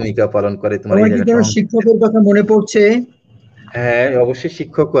 কোচের ভূমিকা পালন করে, তোমার তোমার এই কি জায়গাটা। কোনো শিক্ষকের কথা মনে পড়ছে? হ্যাঁ, অবশ্যই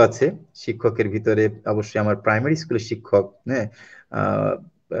শিক্ষকও আছে। শিক্ষকের ভিতরে অবশ্যই আমার প্রাইমারি স্কুলের শিক্ষক, হ্যাঁ, আহ,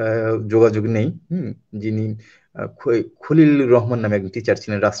 যোগাযোগ নেই, যিনি খলিল রহমান নামে একজন টিচার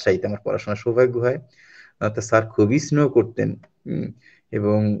ছিলেন, রাজশাহীতে আমার পড়াশোনার সৌভাগ্য হয়। তা স্যার খুবই স্নেহ করতেন। হুম,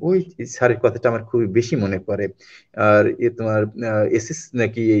 এবং ওই স্যারের কথাটা আমার খুবই বেশি মনে পড়ে। আর তোমার এসএস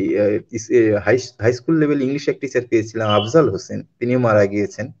নাকি high high school level English এক টিচার পেয়েছিলাম, আফজাল হোসেন, তিনিও মারা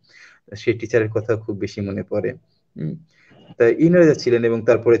গিয়েছেন। সেই টিচারের কথা খুব বেশি মনে পড়ে। হুম। তা ইনারা ছিলেন, এবং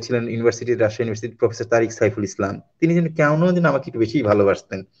তারপরে ছিলেন রাজশাহী ইউনিভার্সিটির প্রফেসর তারিক সাইফুল ইসলাম। তিনি যেন কেন যেন আমাকে একটু বেশি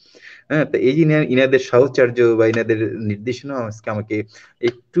ভালোবাসতেন। হ্যাঁ, তো এই যে ইনাদের সাহচর্য বা ইনাদের নির্দেশনা আজকে আমাকে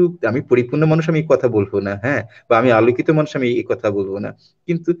একটু, আমি পরিপূর্ণ মানুষ আমি এই কথা বলবো না, হ্যাঁ, বা আমি আলোকিত মানুষ আমি এই কথা বলবো না,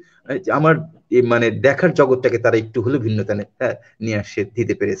 কিন্তু আমার মানে দেখার জগৎটাকে তারা একটু হলেও ভিন্নতা হ্যাঁ, নিয়ে আসে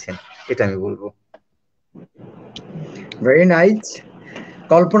দিতে পেরেছেন, এটা আমি বলবো। Very nice.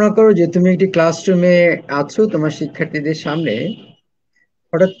 কল্পনা করো যে তুমি একটি ক্লাসরুমে আছো তোমার শিক্ষার্থীদের সামনে,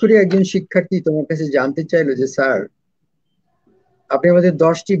 হঠাৎ করে একজন শিক্ষার্থী তোমার কাছে জানতে চাইলো যে স্যার, আপনি আমাদের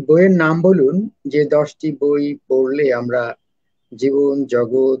 10টি বইয়ের নাম বলুন, যে 10টি বই পড়লে আমরা জীবন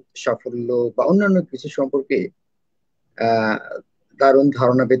জগৎ সাফল্য বা অন্যান্য কিছু সম্পর্কে আহ দারুণ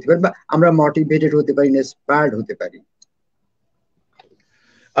ধারণা পেতে পারি, বা আমরা মোটিভেটেড হতে পারি, ইন্সপায়ার্ড হতে পারি।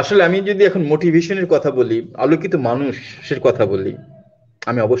 আসলে আমি যদি এখন মোটিভেশনের কথা বলি, আলোকিত মানুষের কথা বলি,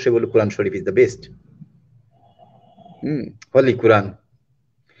 আমি অবশ্যই বলি কোরআন শরীফ ইজ দ্য বেস্ট। হলি কোরআন,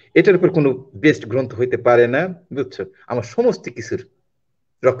 এটার উপর কোনো বেস্ট গ্রন্থ হইতে পারে না, বুঝছো? আমার সমস্ত কিছুর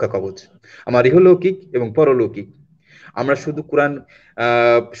রক্ষা কবচ, আমার ইহলৌকিক এবং পরলৌকিক। আমরা শুধু কোরআন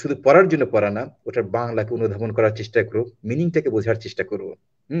শুধু পড়ার জন্য পড়া না, ওটার বাংলাকে অনুধাবন করার চেষ্টা করব, মিনিংটাকে বোঝার চেষ্টা করব।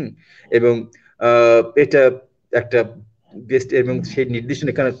 হুম এবং এটা একটা বেস্ট, এবং সেই নির্দেশনা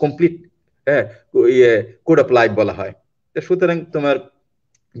এখানে কমপ্লিট, হ্যাঁ, কোড অফ লাইফ বলা হয়। তো সুতরাং তোমার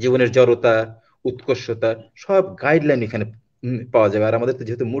জীবনের জড়তা, উৎকর্ষতা, সব গাইডলাইন এখানে পাওয়া যাবে। আর আমাদের তো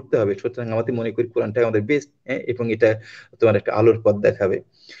যেহেতু মরতে হবে, সুতরাং আমাদের মনে করি কোরআনটাই আমাদের বেস্ট, এবং এটা তোমার একটা আলোর পথ দেখাবে।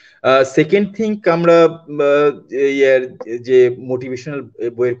 সেকেন্ড থিং, আমরা ইয়ার যে মোটিভেশনাল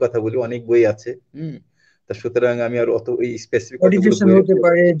বইয়ের কথা বলি, অনেক বই আছে। তা সুতরাং আমি আর অত এই স্পেসিফিক কতগুলো মোটিভেশন বই, হতে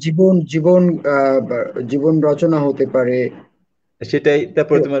পারে, জীবন জীবন জীবন রচনা হতে পারে। সেটাই।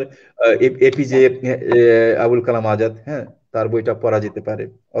 তারপরে তোমার এপিজে আবুল কালাম আজাদ, হ্যাঁ, তার বইটা পড়া যেতে পারে।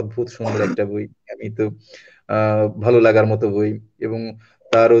 অদ্ভুত সুন্দর একটা বই, আমি তো ভালো লাগার মতো বই। এবং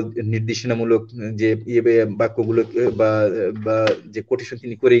তারও নির্দেশনামূলক যে বাক্যগুলো বা বা যে কোটেশন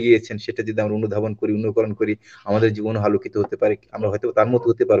তিনি করে গিয়েছেন, সেটা যদি আমরা অনুধাবন করি, অনুকরণ করি, আমাদের জীবন আলোকিত হতে পারে। আমরা হয়তো তার মতো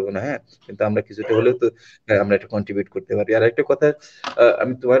হতে পারবো না, হ্যাঁ, কিন্তু আমরা কিছুটা হলেও তো আমরা একটা কন্ট্রিবিউট করতে পারি। আর একটা কথা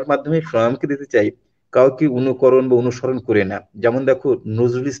আমি তোমার মাধ্যমে ফ্রামকে দিতে চাই, কাউকে অনুকরণ বা অনুসরণ করে না। যেমন দেখো,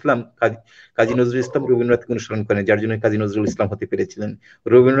 নজরুল ইসলাম, কাজী নজরুল ইসলাম রবীন্দ্রনাথকে অনুসরণ করেন, যার জন্য কাজী নজরুল ইসলাম হতে পেরেছিলেন।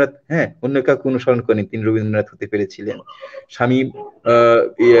 রবীন্দ্রনাথ, হ্যাঁ, অন্য কাউকে অনুসরণ করেন, তিনি রবীন্দ্রনাথ হতে পেরেছিলেন। স্বামী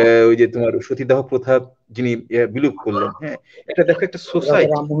ওই যে তোমার সতীদাহ প্রথা যিনি বিলোপ করলেন, হ্যাঁ, এটা দেখো একটা রাজা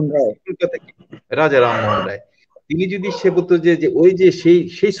সোসাইটি, রামমোহন রায়। রাজা রামমোহন রায়। তিনি যদি সে বলতো যে যে ওই যে সেই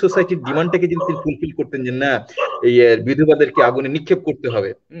সেই সোসাইটির ডিমান্ডটাকে যদি তিনি ফুলফিল করতেন, যে না, এই বিধবাদেরকে আগুনে নিক্ষেপ করতে হবে,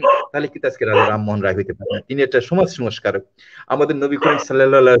 তাহলে কিন্তু আজকে রাজা রামমোহন রায় হইতে পারে না। তিনি একটা সমাজ সংস্কারক। আমাদের নবী করিম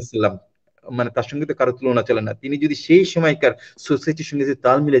সাল্লাল্লাহু সাল্লাম, মানে তার সঙ্গে তো কারো তুলনা চলে না। তিনি যদি সেই সময়কার সোসাইটির সঙ্গে যদি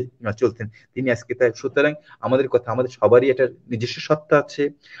তাল মিলে চলতেন, তিনি আজকে তাই। সুতরাং আমাদের কথা, আমাদের সবারই একটা নিজস্ব সত্তা আছে।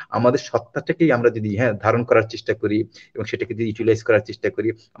 আমাদের সত্তাটাকেই আমরা যদি, হ্যাঁ, ধারণ করার চেষ্টা করি এবং সেটাকে যদি ইউটিলাইজ করার চেষ্টা করি,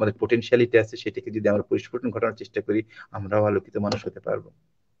 আমাদের পোটেনশিয়ালিটি আছে, সেটাকে যদি আমরা পরিস্ফুটন ঘটানোর চেষ্টা করি, আমরাও আলোকিত মানুষ হতে পারবো।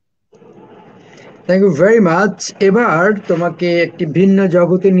 Thank you very much. এবার তোমাকে একটি ভিন্ন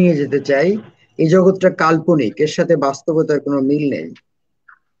জগতে নিয়ে যেতে চাই। এই জগৎটা কাল্পনিক, এর সাথে বাস্তবতার কোনো মিল নেই।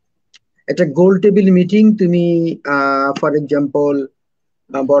 একটা গোল টেবিল মিটিং তুমি, ফর এক্সাম্পল,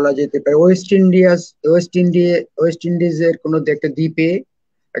 বলা যেতে পারে ওয়েস্ট ইন্ডিজের কোনো একটা দ্বীপে,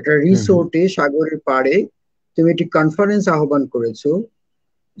 একটা হুম হুম রিসোর্টে, সাগরের পাড়ে তুমি একটি কনফারেন্স আহ্বান করেছো।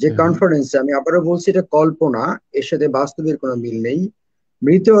 যে হুম হুম কনফারেন্সে, আমি আবারও বলছি, এটা কল্পনা, এর সাথে বাস্তবের কোনো মিল নেই।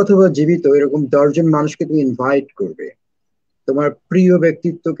 মৃত অথবা জীবিত এরকম 10জন মানুষকে তুমি ইনভাইট করবে, তোমার প্রিয়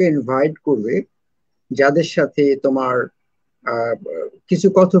ব্যক্তিত্বকে ইনভাইট করবে, যাদের সাথে তোমার আহ, কিছু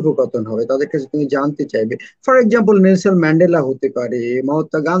কথোপকথন হবে, তাদের কাছে তুমি জানতে চাইবে। ফর এক্সাম্পল, নেলসন ম্যান্ডেলা হতে পারে,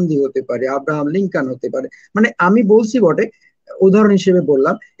 মহাত্মা গান্ধী হতে পারে, আব্রাহাম লিঙ্কন হতে পারে। মানে আমি বলছি বটে, উদাহরণ হিসেবে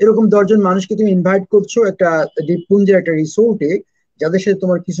বললাম। এরকম 10জন মানুষকে তুমি ইনভাইট করছো একটা দ্বীপপুঞ্জের একটা রিসোর্টে, যাদের সাথে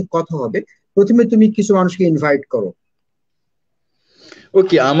তোমার কিছু কথা হবে। প্রথমে তুমি কিছু মানুষকে ইনভাইট করো।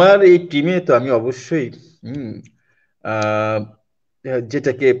 ওকে, আমার এই টিমে তো আমি অবশ্যই হুম আহ,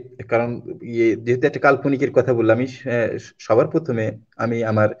 যেটাকে, কারণ যেহেতু একটা কাল্পনিকের কথা বললাম, আমি সবার প্রথমে আমি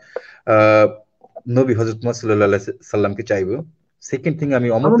আমার আহ, নবী হজরত মুহাম্মদ সাল্লাল্লাহু আলাইহি সাল্লামকে চাইবো। সেকেন্ড থিং, আমি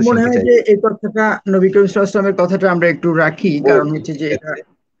আমার অমর্ত্য মনে সেনকে হয় যে চাইবো। এই কথাটা, নবী করিম সাল্লাল্লাহু আলাইহি ওয়াসাল্লামের কথাটা আমরা একটু রাখি, কারণ ওকে, হচ্ছে যে ঠিক এটা, আছে।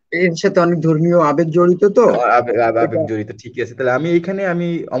 এর সাথে অনেক ধর্মীয় আবেগ জড়িত তো। এটা আবেগ জড়িত, ঠিক আছে। তাহলে আমি এখানে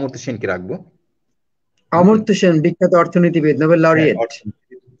অমর্ত্য সেনকে রাখবো। হুম অমর্ত্য সেন, বিখ্যাত অর্থনীতিবিদ, নোবেল হ্যাঁ, লরিয়েট।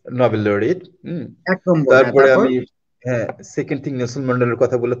 Nobel laureate. হুম 1 নম্বর, হ্যাঁ। তারপরে তারপর আমি, হ্যাঁ, সেকেন্ড থিং, নেলসন ম্যান্ডেলার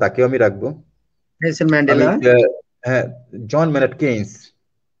কথা বললে তাকেও আমি রাখবো। নেলসন আমি ম্যান্ডেলা। হ্যাঁ, জন ম্যানট কেইন্স,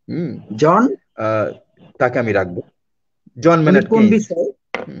 হুম জন, আহ, তাকে আমি রাখবো। জন উনি ম্যানট কোন কেইন্স, বিষয়?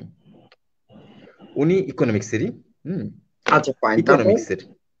 হুম, উনি ইকোনমিক্সেরই, হুম আচ্ছা, ফাইন। তারপর, ইকোনমিক্সের।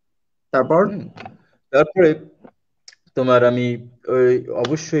 তারপর হুম তারপরে তোমার আমি ওই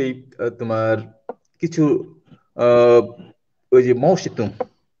অবশ্যই তোমার কিছু আহ, ওই যে মাও সেতুং,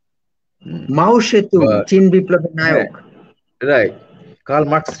 হুম, মাও সেতুং, বা চীন বিপ্লবের হ্যাঁ, নায়ক। রাইট, কার্ল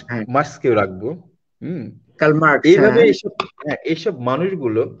মার্কস, হ্যাঁ, মার্কসকেও রাখবো। হুম কার্ল মার্কস, এইভাবে হ্যাঁ। এইসব, হ্যাঁ, এইসব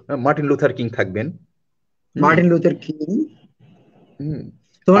মানুষগুলো, মার্টিন লুথার কিং থাকবেন। হুম। Martin Luther king. হুম।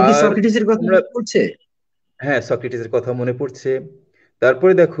 তোমার কি আর সক্রেটিসের কথা তোমরা, মনে পড়ছে? হ্যাঁ, সক্রেটিসের কথা মনে পড়ছে।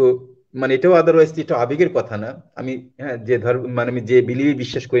 তারপরে দেখো, মানে এটাও আদারওয়াইজ এটা আবেগের কথা না। আমি, হ্যাঁ, যে ধর্ম, মানে আমি যে বিলিভে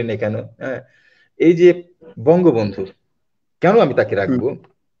বিশ্বাস করি না কেন, হ্যাঁ, এই যে বঙ্গবন্ধু, কেন আমি তাকে হুম। রাখবো?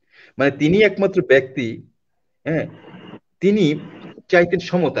 মানে তিনি একমাত্র ব্যক্তি, হ্যাঁ, তিনি চাইতেন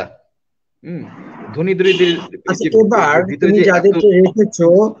সমতা। হুম। ধনী দরিদ্রের আচ্ছা, যে এবার ভিতরে তুমি যে এত, যাদেরকে রেখেছো,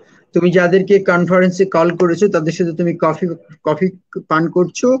 তুমি যাদেরকে কনফারেন্সে কল করেছো, তাদের সাথে তুমি কফি কফি পান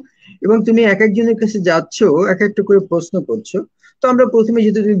করছো, এবং তুমি এক একজনের কাছে যাচ্ছো, এক একটা করে প্রশ্ন করছো। তো আমরা প্রথমে,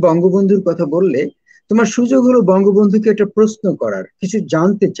 যেহেতু তুমি বঙ্গবন্ধুর কথা বললে, তোমার সুযোগ হলো বঙ্গবন্ধুকে একটা প্রশ্ন করার, কিছু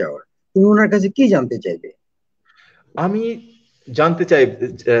জানতে চাওয়ার। তুমি ওনার কাছে কি জানতে চাইবে? আমি জানতে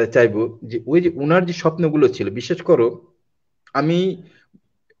চাইবো যে ওই যে ওনার যে স্বপ্নগুলো ছিল, বিশেষ করো, আমি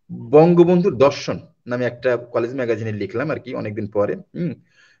বঙ্গবন্ধুর দর্শন নামে একটা কলেজ ম্যাগাজিনে লিখলাম আর কি অনেকদিন পরে।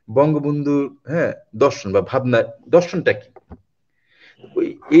 বঙ্গবন্ধুর, হ্যাঁ, দর্শন বা ভাবনা, দর্শনটা কি? ওই,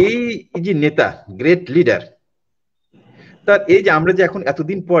 এই এই যে নেতা, গ্রেট লিডার, তার এই যে আমরা যে এখন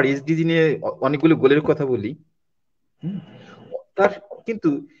এতদিন পর এসডিজি নিয়ে অনেকগুলো গোলের কথা বলি, হুম, তার কিন্তু,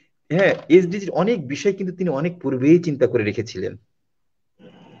 হ্যাঁ, এসডিজির অনেক বিষয় কিন্তু তিনি অনেক পূর্বেই চিন্তা করে রেখেছিলেন।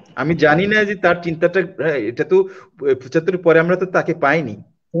 আমি জানি না যে তার চিন্তাটা, হ্যাঁ, এটা তো 75 পরে আমরা তো তাকে পাইনি।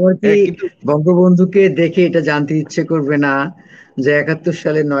 তোমার কি হ্যাঁ, কিন্তু বঙ্গবন্ধুকে দেখে এটা জানতে ইচ্ছে করবে না যে 71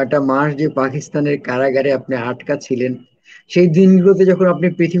 সালে 9টা মাস যে পাকিস্তানের কারাগারে আপনি আটকা ছিলেন, সেই দিনগুলোতে যখন আপনি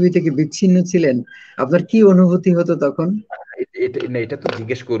পৃথিবী থেকে বিচ্ছিন্ন ছিলেন, আপনার কি অনুভূতি হতো তখন? এটা না, এটা তো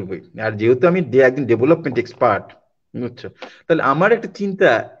জিজ্ঞেস করবোই। আর যেহেতু আমি একদিন ডেভেলপমেন্ট এক্সপার্ট, বুঝছো, তাহলে আমার একটা চিন্তা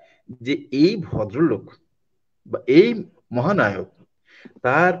যে এই ভদ্রলোক বা এই মহানায়ক,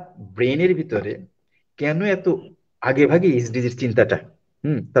 তার ব্রেনের ভিতরে কেন এত আগে ভাগে এসডিজির চিন্তাটা,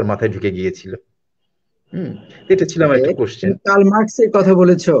 তার মাথায় ঢুকে গিয়েছিল। হুম। এটা ছিল আমার ওকে, একটা কোশ্চেন। তুমি কার্ল মার্কসের কথা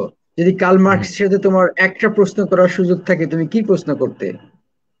বলেছো। যদি কার্ল মার্কসের সাথে তোমার একটা প্রশ্ন করার সুযোগ থাকে, তুমি কি প্রশ্ন করতে?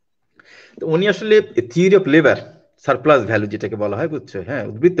 তো উনি আসলে theory of labour, surplus value যেটাকে বলা হয়, বুঝছো, হ্যাঁ,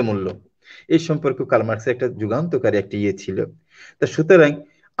 উদ্বৃত্ত মূল্য, এই সম্পর্কে কার্ল মার্কসের একটা যুগান্তকারী একটা ইয়ে ছিল। তা সুতরাং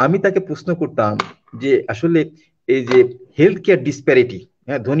আমি তাকে প্রশ্ন করতাম যে আসলে এই যে হেলথ কেয়ার ডিসপ্যারিটি,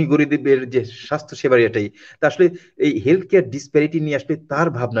 হ্যাঁ, ধনী গরিবের যে স্বাস্থ্য সেবার এটাই, তা আসলে এই হেলথ কেয়ার ডিসপ্যারিটি নিয়ে আসলে তার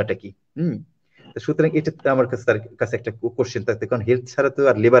ভাবনাটা কি? হুম। তা সুতরাং এটা তো আমার কাছে, তার কাছে একটা কোশ্চেন থাকতে, কারণ হেলথ ছাড়া তো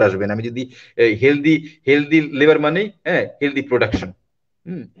আর লেবার আসবে না। আমি যদি হেলদি হেলদি লেবার মানে, হ্যাঁ, হেলদি প্রোডাকশন।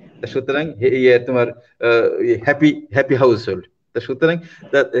 হুম। তা সুতরাং তোমার হ্যাপি হ্যাপি হাউস হোল্ড। তা সুতরাং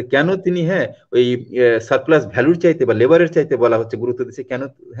কেন তিনি, হ্যাঁ, ওই সারপ্লাস ভ্যালুর চাইতে বা লেবারের চাইতে বলা হচ্ছে গুরুত্ব দিচ্ছে কেন,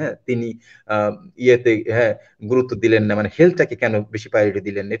 হ্যাঁ, তিনি আহ, ইয়েতে, হ্যাঁ, গুরুত্ব দিলেন না, মানে হেলথটাকে কেন বেশি প্রায়োরিটি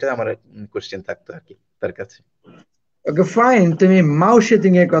দিলেন না? এটা আমার কোশ্চেন থাকতো আর কি তার কাছে। ওকে, ফাইন। তুমি মাও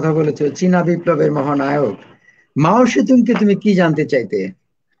সেতুং এর কথা বলেছো, চীনা বিপ্লবের মহানায়ক। মাও সেতুংকে তুমি কি জানতে চাইতে?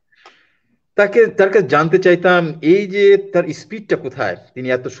 তার কাছে জানতে চাইতাম এই যে তার স্পিডটা কোথায়, তিনি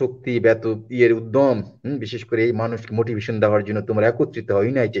এত শক্তি বা এত ইয়ের উদ্যম, বিশেষ করে এই মানুষকে মোটিভেশন দেওয়ার জন্য তোমার একত্রিত হয়,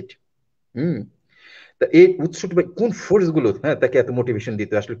 ইউনাইটেড। হুম। তা এই উৎসটা বা কোন ফোর্স গুলো, হ্যাঁ, তাকে এত মোটিভেশন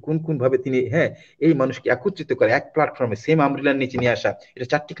দিতে, আসলে কোন কোন ভাবে তিনি, হ্যাঁ, এই মানুষকে একত্রিত করে এক প্ল্যাটফর্মে সেম আমব্রেলার নিচে নিয়ে আসা, এটা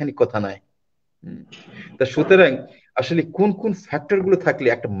চারটিখানি কথা নয়। হুম। তা সুতরাং আসলে কোন কোন ফ্যাক্টর গুলো থাকলে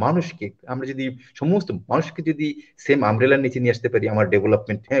একটা মানুষকে, আমরা যদি সমস্ত মানুষকে যদি সেম আমব্রেলার নিচে নিয়ে আসতে পারি, আমার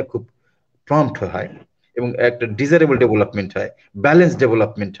ডেভেলপমেন্ট, হ্যাঁ, খুব প্রম্পট হয় এবং একটা ডিজারেবল ডেভেলপমেন্ট হয়, ব্যালেন্স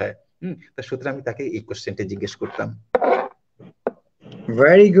ডেভেলপমেন্ট হয়। তা সুতরাং আমি তাকে এই কোশ্চেনটা জিজ্ঞেস করতাম।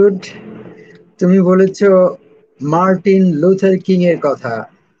 Very good. তুমি বলেছো মার্টিন লুথার কিং এর কথা,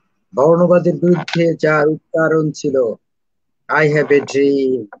 বর্ণবাদের বিরুদ্ধে যার উচ্চারণ ছিল, আই হ্যাভ এ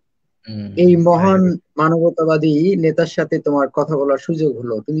ড্রিম। এই মহান মানবতাবাদী নেতার সাথে তোমার কথা বলার সুযোগ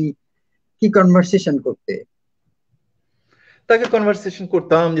হলো, তুমি কি কনভারসেশন করতে? তাকে কনভারসেশন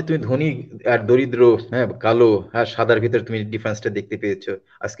করতাম যে তুমি ধনী আর দরিদ্র, হ্যাঁ, কালো আর সাদার ভিতরে তুমি ডিফারেন্সটা দেখতে পেয়েছো।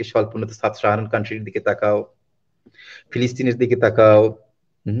 আজকে স্বল্পোন্নত সাত সাহারান কান্ট্রির দিকে তাকাও, ফিলিস্তিনের দিকে তাকাও।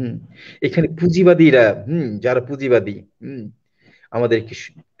 হুম। এখানে পুঁজিবাদীরা, যারা পুঁজিবাদী, হুম, আমাদেরকে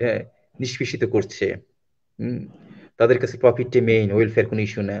হ্যাঁ, নিষ্পেষিত করছে। হুম। তাদের কাছে প্রফিটটা মেইন, ওয়েলফেয়ার কোনো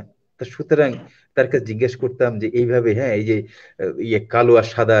ইস্যু না। তা সুতরাং তার কাছে জিজ্ঞেস করতাম যে এইভাবে, হ্যাঁ, এই যে ইয়ে কালো আর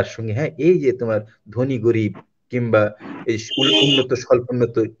সাদার সঙ্গে, হ্যাঁ, এই যে তোমার ধনী গরিব কিংবা এই উন্নত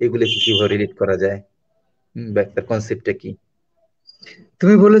স্বল্পোন্নত, এগুলোকে কিভাবে রিলেট করা যায়, বা তার কনসেপ্টটা কি?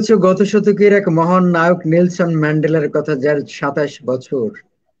 তুমি বলেছো গত শতকের এক মহান নায়ক নেলসন ম্যান্ডেলার কথা, যার 27 বছর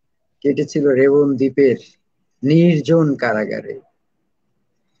কেটেছিল রেবন দ্বীপের নির্জন কারাগারে।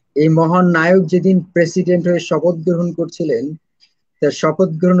 এই মহান নায়ক যেদিন প্রেসিডেন্ট হয়ে শপথ গ্রহণ করছিলেন, তার শপথ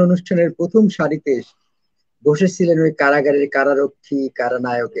গ্রহণ অনুষ্ঠানের প্রথম সারিতে বসেছিলেন ওই কারাগারের কারারক্ষী,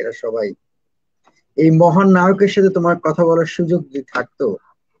 কারানায়ক, এরা সবাই। এই মহান নায়কের সাথে তোমার কথা বলার সুযোগ যদি থাকতো,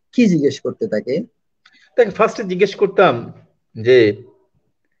 কি জিজ্ঞেস করতে তাকে? তাকে ফার্স্টে জিজ্ঞেস করতাম যে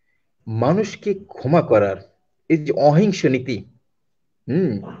মানুষকে ক্ষমা করার এই যে অহিংস নীতি,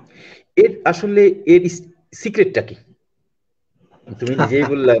 হুম, এর আসলে এর সিক্রেটটা কি? তুমি নিজেই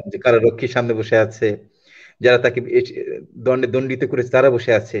বললা যে কারারক্ষীর সামনে বসে আছে, যারা তাকে দণ্ডে দণ্ডিত করেছে তারা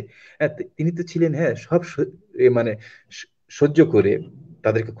বসে আছে। হ্যাঁ, তিনি তো ছিলেন, হ্যাঁ, সব মানে সহ্য করে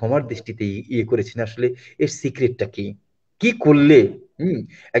তাদেরকে ক্ষমার দৃষ্টিতে ইয়ে করেছেন। আসলে এর সিক্রেটটা কি? কি করলে হুম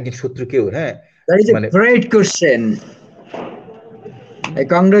একজন শত্রুকেও, হ্যাঁ, দ্যাট ইজ এ মানে great question. I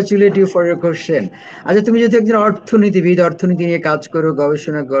congratulate you for your question. আচ্ছা, তুমি যদি একজন অর্থনীতিবিদ, অর্থনীতি নিয়ে কাজ করো,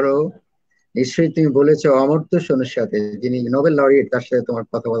 গবেষণা করো, নিশ্চয়ই তুমি বলেছো অমর্ত্য সেনের সাথে, যিনি নোবেল লরিয়েট, তার সাথে তোমার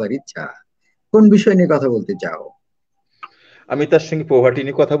কথা বলার ইচ্ছা। কোন বিষয় নিয়ে কথা বলতে চাও? আমি তার সঙ্গে প্রভার্টি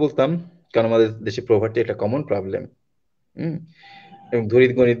নিয়ে কথা বলতাম, কারণ আমাদের দেশে প্রভার্টি একটা কমন প্রবলেম। হুম এবং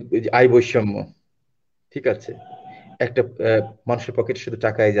ধরিত গণিত, এই যে আয় বৈষম্য, ঠিক আছে, একটা মানুষের পকেটে শুধু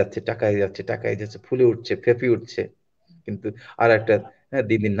টাকাই যাচ্ছে, টাকাই যাচ্ছে, টাকাই যাচ্ছে, ফুলে উঠছে, ফেঁপে উঠছে, কিন্তু আর একটা, হ্যাঁ,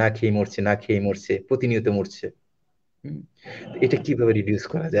 দিন দিন না খেয়ে মরছে, না খেয়ে মরছে, প্রতিনিয়ত মরছে। হুম তো এটা কিভাবে রিডিউস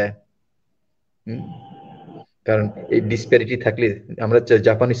করা যায়? হুম কারণ এই ডিসপ্যারিটি থাকলে, আমরা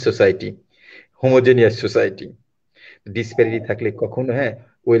Japanese society, homogeneous society, disparity থাকলে কখনো, হ্যাঁ,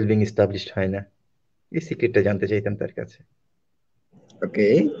 ওয়েলবিং এস্টাবলিশড হয় না। এই সিক্রেটটা জানতে চাইতাম তার কাছে। ওকে,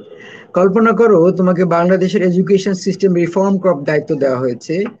 কল্পনা করো তোমাকে বাংলাদেশের এডুকেশন সিস্টেম রিফর্ম করার দায়িত্ব দেওয়া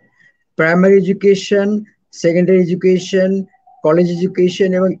হয়েছে। Primary education, secondary education, college education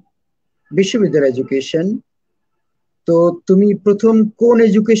এবং বিশ্ববিদ্যালয় এডুকেশন। তো তুমি প্রথম কোন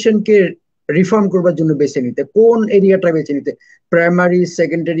এডুকেশনকে রিফর্ম করবার জন্য বেছে নিতে, কোন এরিয়াটা বেছে নিতে? প্রাইমারি,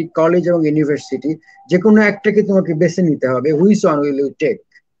 সেকেন্ডারি, কলেজ এবং ইউনিভার্সিটি, যে কোনো একটাকে তোমাকে বেছে নিতে হবে। Which one will you take?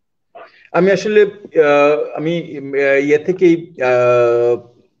 আমি আসলে আমি ইয়ে থেকেই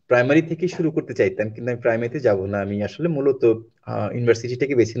প্রাইমারি থেকেই শুরু করতে চাইতাম, কিন্তু আমি প্রাইমারিতে যাব না। আমি আসলে মূলত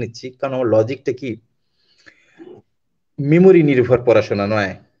ইউনিভার্সিটিটাকে বেছে নিচ্ছি, কারণ আমার লজিকটা কি, মেমোরি নির্ভর পড়াশোনা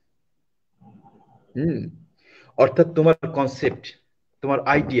নয়। হুম অর্থাৎ তোমার কনসেপ্ট, তোমার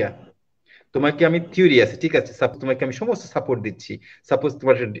আইডিয়া, তোমাকে আমি থিওরি আছে, ঠিক আছে, তোমাকে আমি সমস্ত সাপোর্ট দিচ্ছি। সাপোজ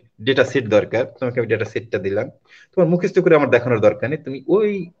তোমার ডেটা সেট দরকার, তোমাকে আমি ডেটা সেটটা দিলাম, তোমার মুখস্থ করে আমার দেখানোর দরকার নেই। তুমি ওই,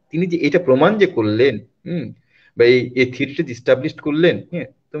 তিনি যে এটা প্রমাণ যে করলেন, হুম বা এই থিওরিটা যে স্টাবলিশ করলেন, হ্যাঁ,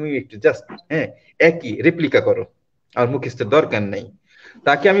 তুমি একটু জাস্ট, হ্যাঁ, একই রেপ্লিকা করো। আর মুখস্থের দরকার নেই।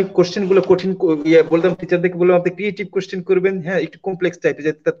 তাকে আমি কোশ্চেন গুলো কঠিন বলতাম, টিচারদেরকে বললাম আপনি ক্রিয়েটিভ কোশ্চেন করবেন, হ্যাঁ, একটু কমপ্লেক্স টাইপের,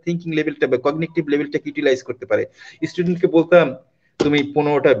 যাতে তার থিঙ্কিং লেভেলটা বা কগনিটিভ লেভেলটাকে ইউটিলাইজ করতে পারে। স্টুডেন্টকে বলতাম তুমি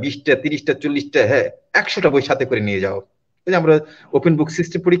 15টা, 20টা, 30টা, 40টা, হ্যাঁ, 100টা বই সাথে করে নিয়ে যাও। এই যে আমরা ওপেন বুক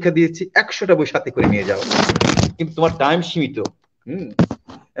সিস্টেম পরীক্ষা দিয়েছি, 100টা বই সাথে করে নিয়ে যাও, কিন্তু তোমার টাইম সীমিত। হুম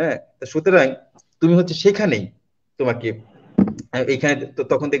হ্যাঁ সুতরাং তুমি হচ্ছে সেখানেই তোমাকে এইখানে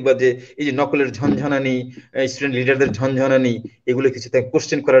তখন দেখবা যে এই যে নকলের ঝনঝনানি, স্টুডেন্ট লিডারদের ঝনঝনানি, এগুলো কিছু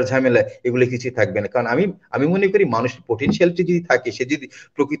কোশ্চেন করার ঝামেলা, এগুলো কিছুই থাকবে না। কারণ আমি আমি মনে করি মানুষের পোটেনশিয়ালিটি যদি থাকে, সে যদি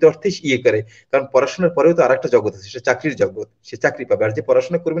প্রকৃত অর্থে ইয়ে করে, কারণ পড়াশোনার পরেও তো আরেকটা জগৎ আছে, সে চাকরির জগৎ, সে চাকরি পাবে। আর যে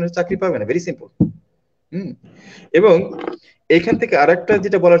পড়াশোনা করবে না, চাকরি পাবে না, ভেরি সিম্পল। হুম এবং এইখান থেকে আরেকটা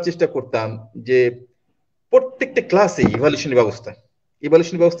যেটা বলার চেষ্টা করতাম, যে প্রত্যেকটা ক্লাসে ইভালুয়েশন ব্যবস্থা,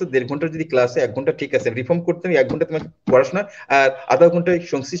 ইভালুয়েশন ব্যবস্থা 1.5 ঘন্টার যদি ক্লাসে 1 ঘন্টা, ঠিক আছে, রিফর্ম করতে হবে 1 ঘন্টা তোমার পড়াশোনা, আর আধা ঘন্টায়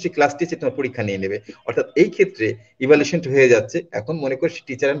সংশ্লিষ্ট ক্লাস টিচে তোমার পরীক্ষা নিয়ে নেবে। অর্থাৎ এই ক্ষেত্রে ইভালুয়েশন হয়ে যাচ্ছে। এখন মনে করি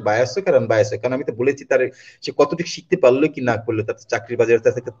টিচার বায়াস হোক আর আনবায়াস হোক, কারণ আমি তো বলেছি তার সে কতটুকু শিখতে পারলো কি না করলো, তাতে চাকরির বাজারে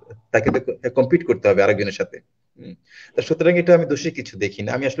তাকে তো কম্পিট করতে হবে আরেকজনের সাথে। তা সুতরাং এটা আমি দোষী কিছু দেখি না।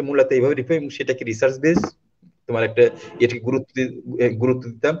 আমি আসলে মূলত এইভাবে রিফর্ম, সেটাকে রিসার্চ বেস তোমার একটা এটাকে গুরুত্ব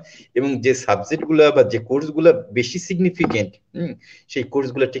দিতাম, এবং যে সাবজেক্ট গুলা বা যে কোর্স গুলা বেশি সিগনিফিকেন্ট, সেই কোর্স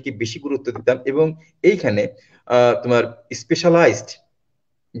গুলাটিকে বেশি গুরুত্ব দিতাম। এবং এইখানে তোমার স্পেশালাইজড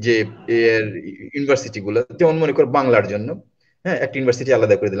যে ইউনিভার্সিটি গুলো, যেমন মনে করো বাংলার জন্য, হ্যাঁ, একটা ইউনিভার্সিটি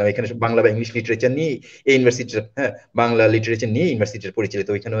আলাদা করে দিলাম, এখানে বাংলা বা ইংলিশ লিটারেচার নিয়ে এই ইউনিভার্সিটির, হ্যাঁ, বাংলা লিটারেচার নিয়ে ইউনিভার্সিটির পরিচালিত,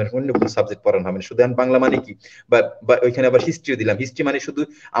 ওইখানে অন্য কোনো সাবজেক্ট পড়ানো হবে না, শুধু বাংলা মানে কি, বা বা ওইখানে আবার হিস্ট্রিও দিলাম। হিস্ট্রি মানে শুধু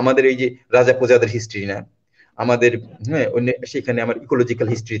আমাদের এই যে রাজা প্রজাদের হিস্ট্রি না, আমাদের, হ্যাঁ, অন্য সেখানে আমার ইকোলজিক্যাল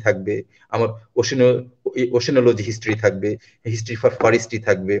হিস্ট্রি থাকবে, আমার ওশেনোলজি হিস্ট্রি থাকবে, হিস্ট্রি ফর ফরেস্ট্রি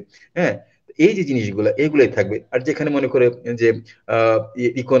থাকবে, হ্যাঁ, এই যে জিনিসগুলো এগুলোই থাকবে। আর যেখানে মনে করে যে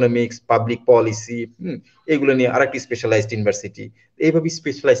ইকোনমিক্স, পাবলিক পলিসি, এগুলো নিয়ে আরেকটি স্পেশালাইজড ইউনিভার্সিটি, এইভাবে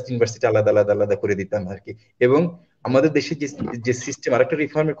স্পেশালাইজড ইউনিভার্সিটি আলাদা আলাদা আলাদা করে দিতাম আর কি। এবং আমাদের দেশে যে যে সিস্টেম, আরেকটা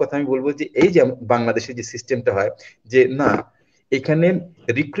রিফর্মের কথা আমি বলবো, যে এই যে বাংলাদেশের যে সিস্টেমটা হয়, যে না, এখানে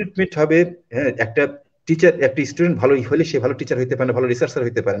রিক্রুটমেন্ট হবে, হ্যাঁ, একটা টিচার, একটা স্টুডেন্ট ভালো হলে সে ভালো টিচার হইতে পারে না, ভালো রিসার্চার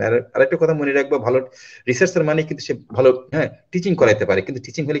হইতে পারে না। আর আরেকটা কথা মনে রাখবো, ভালো রিসার্চার মানে কিন্তু সে ভালো, হ্যাঁ, টিচিং করাইতে পারে, কিন্তু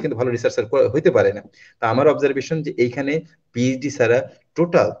টিচিং হলে কিন্তু ভালো রিসার্চার হইতে পারে না। তা আমার অবজারভেশন যে এইখানে পিএইচডি ছাড়া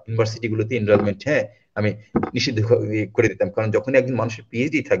টোটাল ইউনিভার্সিটি গুলোতে এনরোলমেন্ট, হ্যাঁ, আমি নিষিদ্ধ করে দিতাম, কারণ যখন একজন মানুষের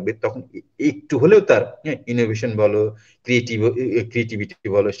পিএইচডি থাকবে তখন একটু হলেও তার ইনোভেশন বলো, ক্রিয়েটিভিটি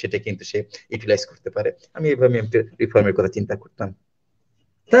বলো, সেটা কিন্তু সে ইউটিলাইজ করতে পারে। আমি এভাবে একটা রিফর্মের কথা চিন্তা করতাম।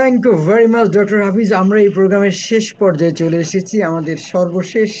 Thank you very much doctor হাফিজ। আমরা এই প্রোগ্রামের শেষ পর্যায়ে চলে এসেছি। আমাদের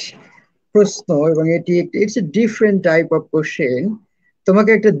সর্বশেষ প্রশ্ন, এবং এটি it's a different type of question. তোমাকে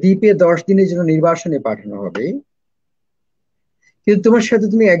একটা দ্বীপে 10 দিনের জন্য নির্বাসনে পাঠানো হবে, কিন্তু তোমার সাথে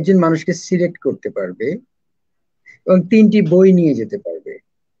তুমি একজন মানুষকে সিলেক্ট করতে পারবে এবং 3টি বই নিয়ে যেতে পারবে।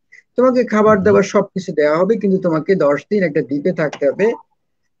 তোমাকে খাবার দাবার সবকিছু দেওয়া হবে, কিন্তু তোমাকে 10 দিন একটা দ্বীপে থাকতে হবে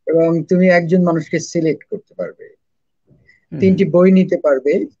এবং তুমি একজন মানুষকে সিলেক্ট করতে পারবে, 3টি বই নিতে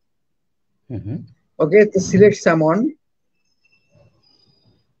পারবে। ওকে, তো সিলেক্ট সামওয়ান।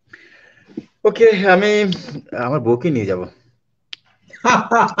 ওকে, আমি আমার বউকে নিয়ে যাব।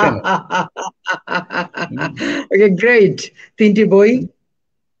 ওকে, গ্রেট। 3টি বই।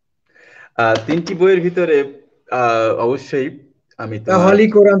 3টি বইয়ের ভিতরে অবশ্যই আমি তোমার হলি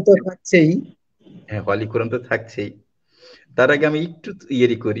কোরআন তো থাকছেই। হ্যাঁ, হলি কোরআন তো থাকছেই। তার আগে আমি একটু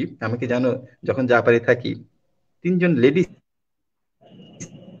ইয়েরি করি, আমাকে জানো যখন জাপানে থাকি 3জন লেডিস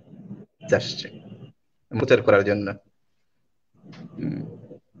আসছে প্রচার করার জন্য।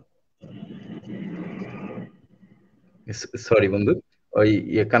 সরি বন্ধু, ওই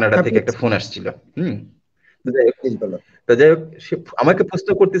কানাডা থেকে একটা ফোন আসছিল। তো যাই হোক, সে আমাকে প্রশ্ন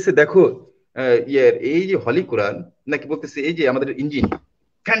করতেছে, দেখো এই যে হলি কোরআন, নাকি বলতেছে এই যে আমাদের ইঞ্জিন,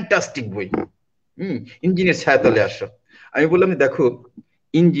 ফ্যান্টাস্টিক বই, ইঞ্জিনের ছায়াতলে আসো। আমি বললাম, দেখো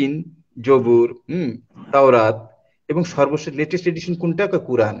ইঞ্জিন, জবুর, তাওরাত এবং সর্বশেষ লেটেস্ট এডিশন কোনটা?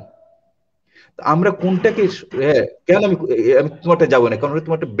 কোরআন। আমরা কোনটাকে, কেন আমি আমি তোমারটা যাবো না, কারণ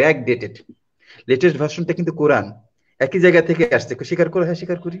তোমারটা ব্যাক ডেটেড, লেটেস্ট ভার্সনটা কিন্তু কোরআন, একই জায়গা থেকে আসছে। স্বীকার করো? হ্যাঁ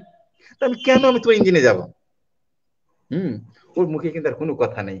স্বীকার করি। তো আমি কেন আমি তোমার ইঞ্জিনে যাব? ওর মুখে কিন্তু আর কোনো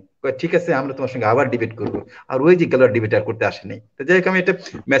কথা নেই। ঠিক আছে, আমরা তোমার সঙ্গে আবার ডিবেট করবো। আর ওই যে গেল, ডিবেট আর করতে আসে নাই। তো যাই হোক, আমি একটা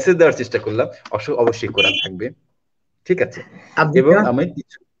মেসেজ দেওয়ার চেষ্টা করলাম, অবশ্যই কোরআন থাকবে, ঠিক আছে। এবং আমি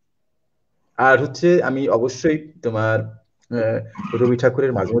কিছু, আর হচ্ছে আমি অবশ্যই তোমার রবি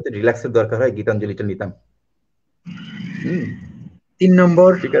ঠাকুরের মাঝে মধ্যে রিল্যাক্সের দরকার হয়, গীতাঞ্জলিটা নিতাম। 3 নম্বর।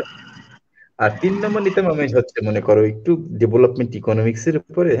 ঠিক আছে। আর 3 নম্বর নিতাম আমি হচ্ছে, মনে করো একটু ডেভেলপমেন্ট ইকোনমিক্স এর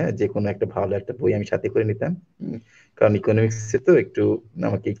উপরে, হ্যাঁ, যে কোনো একটা ভালো একটা বই আমি সাথে করে নিতাম, কারণ ইকোনমিক্স এ তো একটু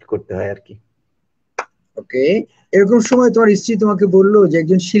আমাকে একটু করতে হয় আর কি। ওকে, এরকম সময় তোমার স্ত্রী তোমাকে বললো যে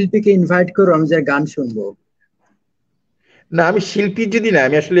একজন শিল্পীকে ইনভাইট করো, আমি যার গান শুনবো। না, আমি শিল্পী যদি না,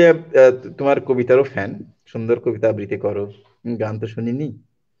 আমি আসলে তোমার কবিতারও ফ্যান, সুন্দর কবিতা আবৃত্তি করো, গান তো শুনিনি।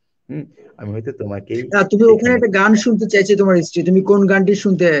 আমি হয়তো তোমাকেই তুমি ওখানে সেখানে, একটা গান শুনতে চাইছে তোমার স্ত্রী, তুমি কোন গানটি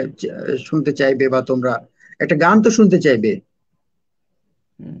শুনতে চাইবে, বা তোমরা একটা গান তো শুনতে চাইবে।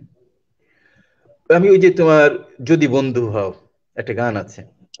 আমি ওই যে তোমার যদি বন্ধু হও, একটা গান আছে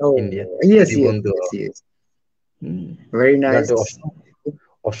ইন্ডিয়া, ইয়েস যদি ইয়েস বন্ধু ইয়েস হও, ইয়েস, ভেরি নাইস। গানটা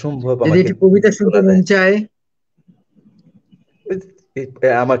অসম্ভব যদি আমাকে একটু কবিতা শুনতে বলা মন যায়।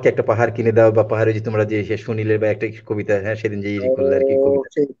 চায়, আমাকে একটা পাহাড় কিনে দাও, বা পাহাড়ে যে তোমরা যে সুনীলের বা একটা কবিতা, হ্যাঁ সেদিন যে ইরি করলে আর কি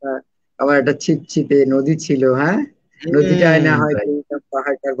কবিতা। আমার একটা ছিপছিপে নদী ছিল, হ্যাঁ, নদীটায় না হয়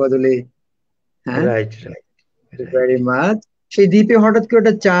পাহাড়টার বদলে। হ্যাঁ, right right right. Very much. সেই দ্বীপে হঠাৎ করে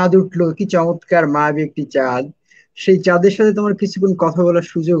একটা চাঁদ উঠলো, কি চমৎকার মায়াবী একটি চাঁদ। সেই চাঁদের সাথে তোমার কিছুক্ষণ কথা বলার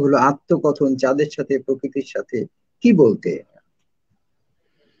সুযোগ হলো, আত্মকথন চাঁদের সাথে, প্রকৃতির সাথে কি বলতে।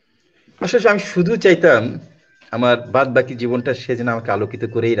 আসলে আমি শুধু চাইতাম আমার বাদ বাকি জীবনটা সে যেন আমাকে আলোকিত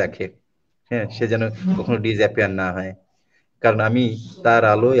করেই রাখে, হ্যাঁ, সে যেন কখনো ডিসঅ্যাপিয়ার না হয়। কারণ আমি তার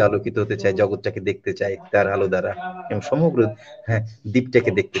আলোয় আলোকিত হতে চাই, জগৎটাকে দেখতে চাই তার আলো দ্বারা, এবং সমগ্র, হ্যাঁ,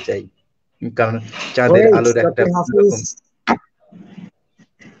 দ্বীপটাকে দেখতে চাই। কারণ চাঁদের গ্রেট আলোর একটা ডক্টর হাফিজ, অন্যরকম।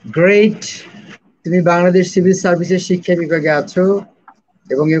 গ্রেট। তুমি বাংলাদেশ সিভিল সার্ভিসের শিক্ষা বিভাগে আছো,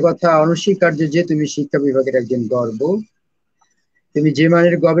 এবং এ কথা অনস্বীকার্য যে তুমি শিক্ষা বিভাগের একজন গর্ব। তুমি যে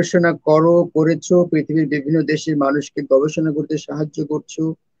মানের গবেষণা করেছো, পৃথিবীর বিভিন্ন দেশের মানুষকে গবেষণা করতে সাহায্য করছো।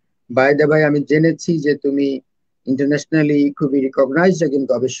 বাই দা বাই, আমি জেনেছি যে তুমি ইন্টারন্যাশনালি খুবই রিকগনাইজড একজন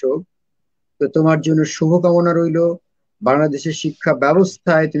গবেষক। তো তোমার জন্য শুভকামনা রইলো। বাংলাদেশের শিক্ষা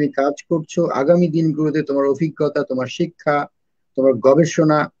ব্যবস্থায় তুমি কাজ করছো, আগামী দিনগুলোতে তোমার অভিজ্ঞতা, তোমার শিক্ষা, তোমার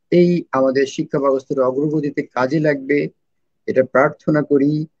গবেষণা এই আমাদের শিক্ষা ব্যবস্থার অগ্রগতিতে কাজে লাগবে, এটা প্রার্থনা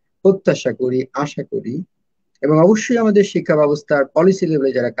করি, প্রত্যাশা করি, আশা করি। এবং অবশ্যই আমাদের শিক্ষা ব্যবস্থার পলিসি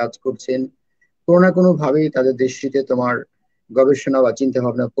লেভেলে যারা কাজ করছেন, কোনো না কোনো ভাবে তাদের দৃষ্টিতে তোমার গবেষণা বা চিন্তা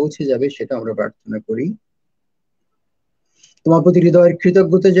ভাবনা পৌঁছে যাবে, সেটা আমরা প্রার্থনা করি। তোমার প্রতি হৃদয়ের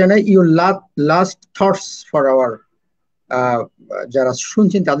কৃতজ্ঞতা জানাই। Your last thoughts for our, যারা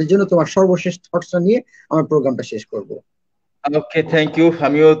শুনছেন তাদের জন্য তোমার সর্বশেষ থটসটা নিয়ে আমার প্রোগ্রামটা শেষ করব। ওকে, থ্যাংক ইউ।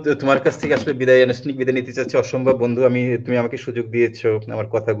 আমিও তোমার কাছ থেকে আসলে আনুষ্ঠানিক বিদায় নিতে চাচ্ছি। অসম্ভব বন্ধু, তুমি আমাকে সুযোগ দিয়েছো আমার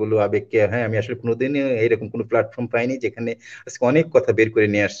কথাগুলো আবেগকে, হ্যাঁ আমি আসলে কোনোদিন এরকম কোনো প্ল্যাটফর্ম পাইনি যেখানে আজকে অনেক কথা বের করে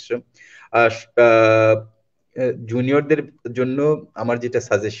নিয়ে আসছো। আর জুনিয়রদের জন্য আমার যেটা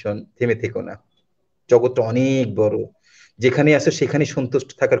সাজেশন, থেমে থেকো না। জগৎটা অনেক বড়, যেখানে আছে সেখানে সন্তুষ্ট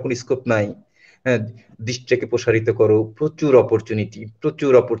থাকার কোনো স্কোপ নাই। হ্যাঁ, দৃষ্টিটাকে প্রসারিত করো, প্রচুর অপরচুনিটি,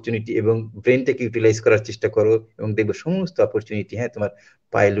 প্রচুর অপরচুনিটি, এবং ব্রেনটাকে ইউটিলাইজ করার চেষ্টা করো, এবং দেখবে সমস্ত অপরচুনিটি হ্যাঁ তোমার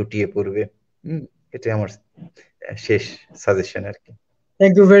পায়ে লুটিয়ে পড়বে। হম, এটাই আমার শেষ সাজেশন আর কি।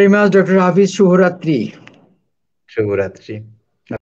 Thank you very much doctor হাফিজ, শুভরাত্রি। শুভরাত্রি।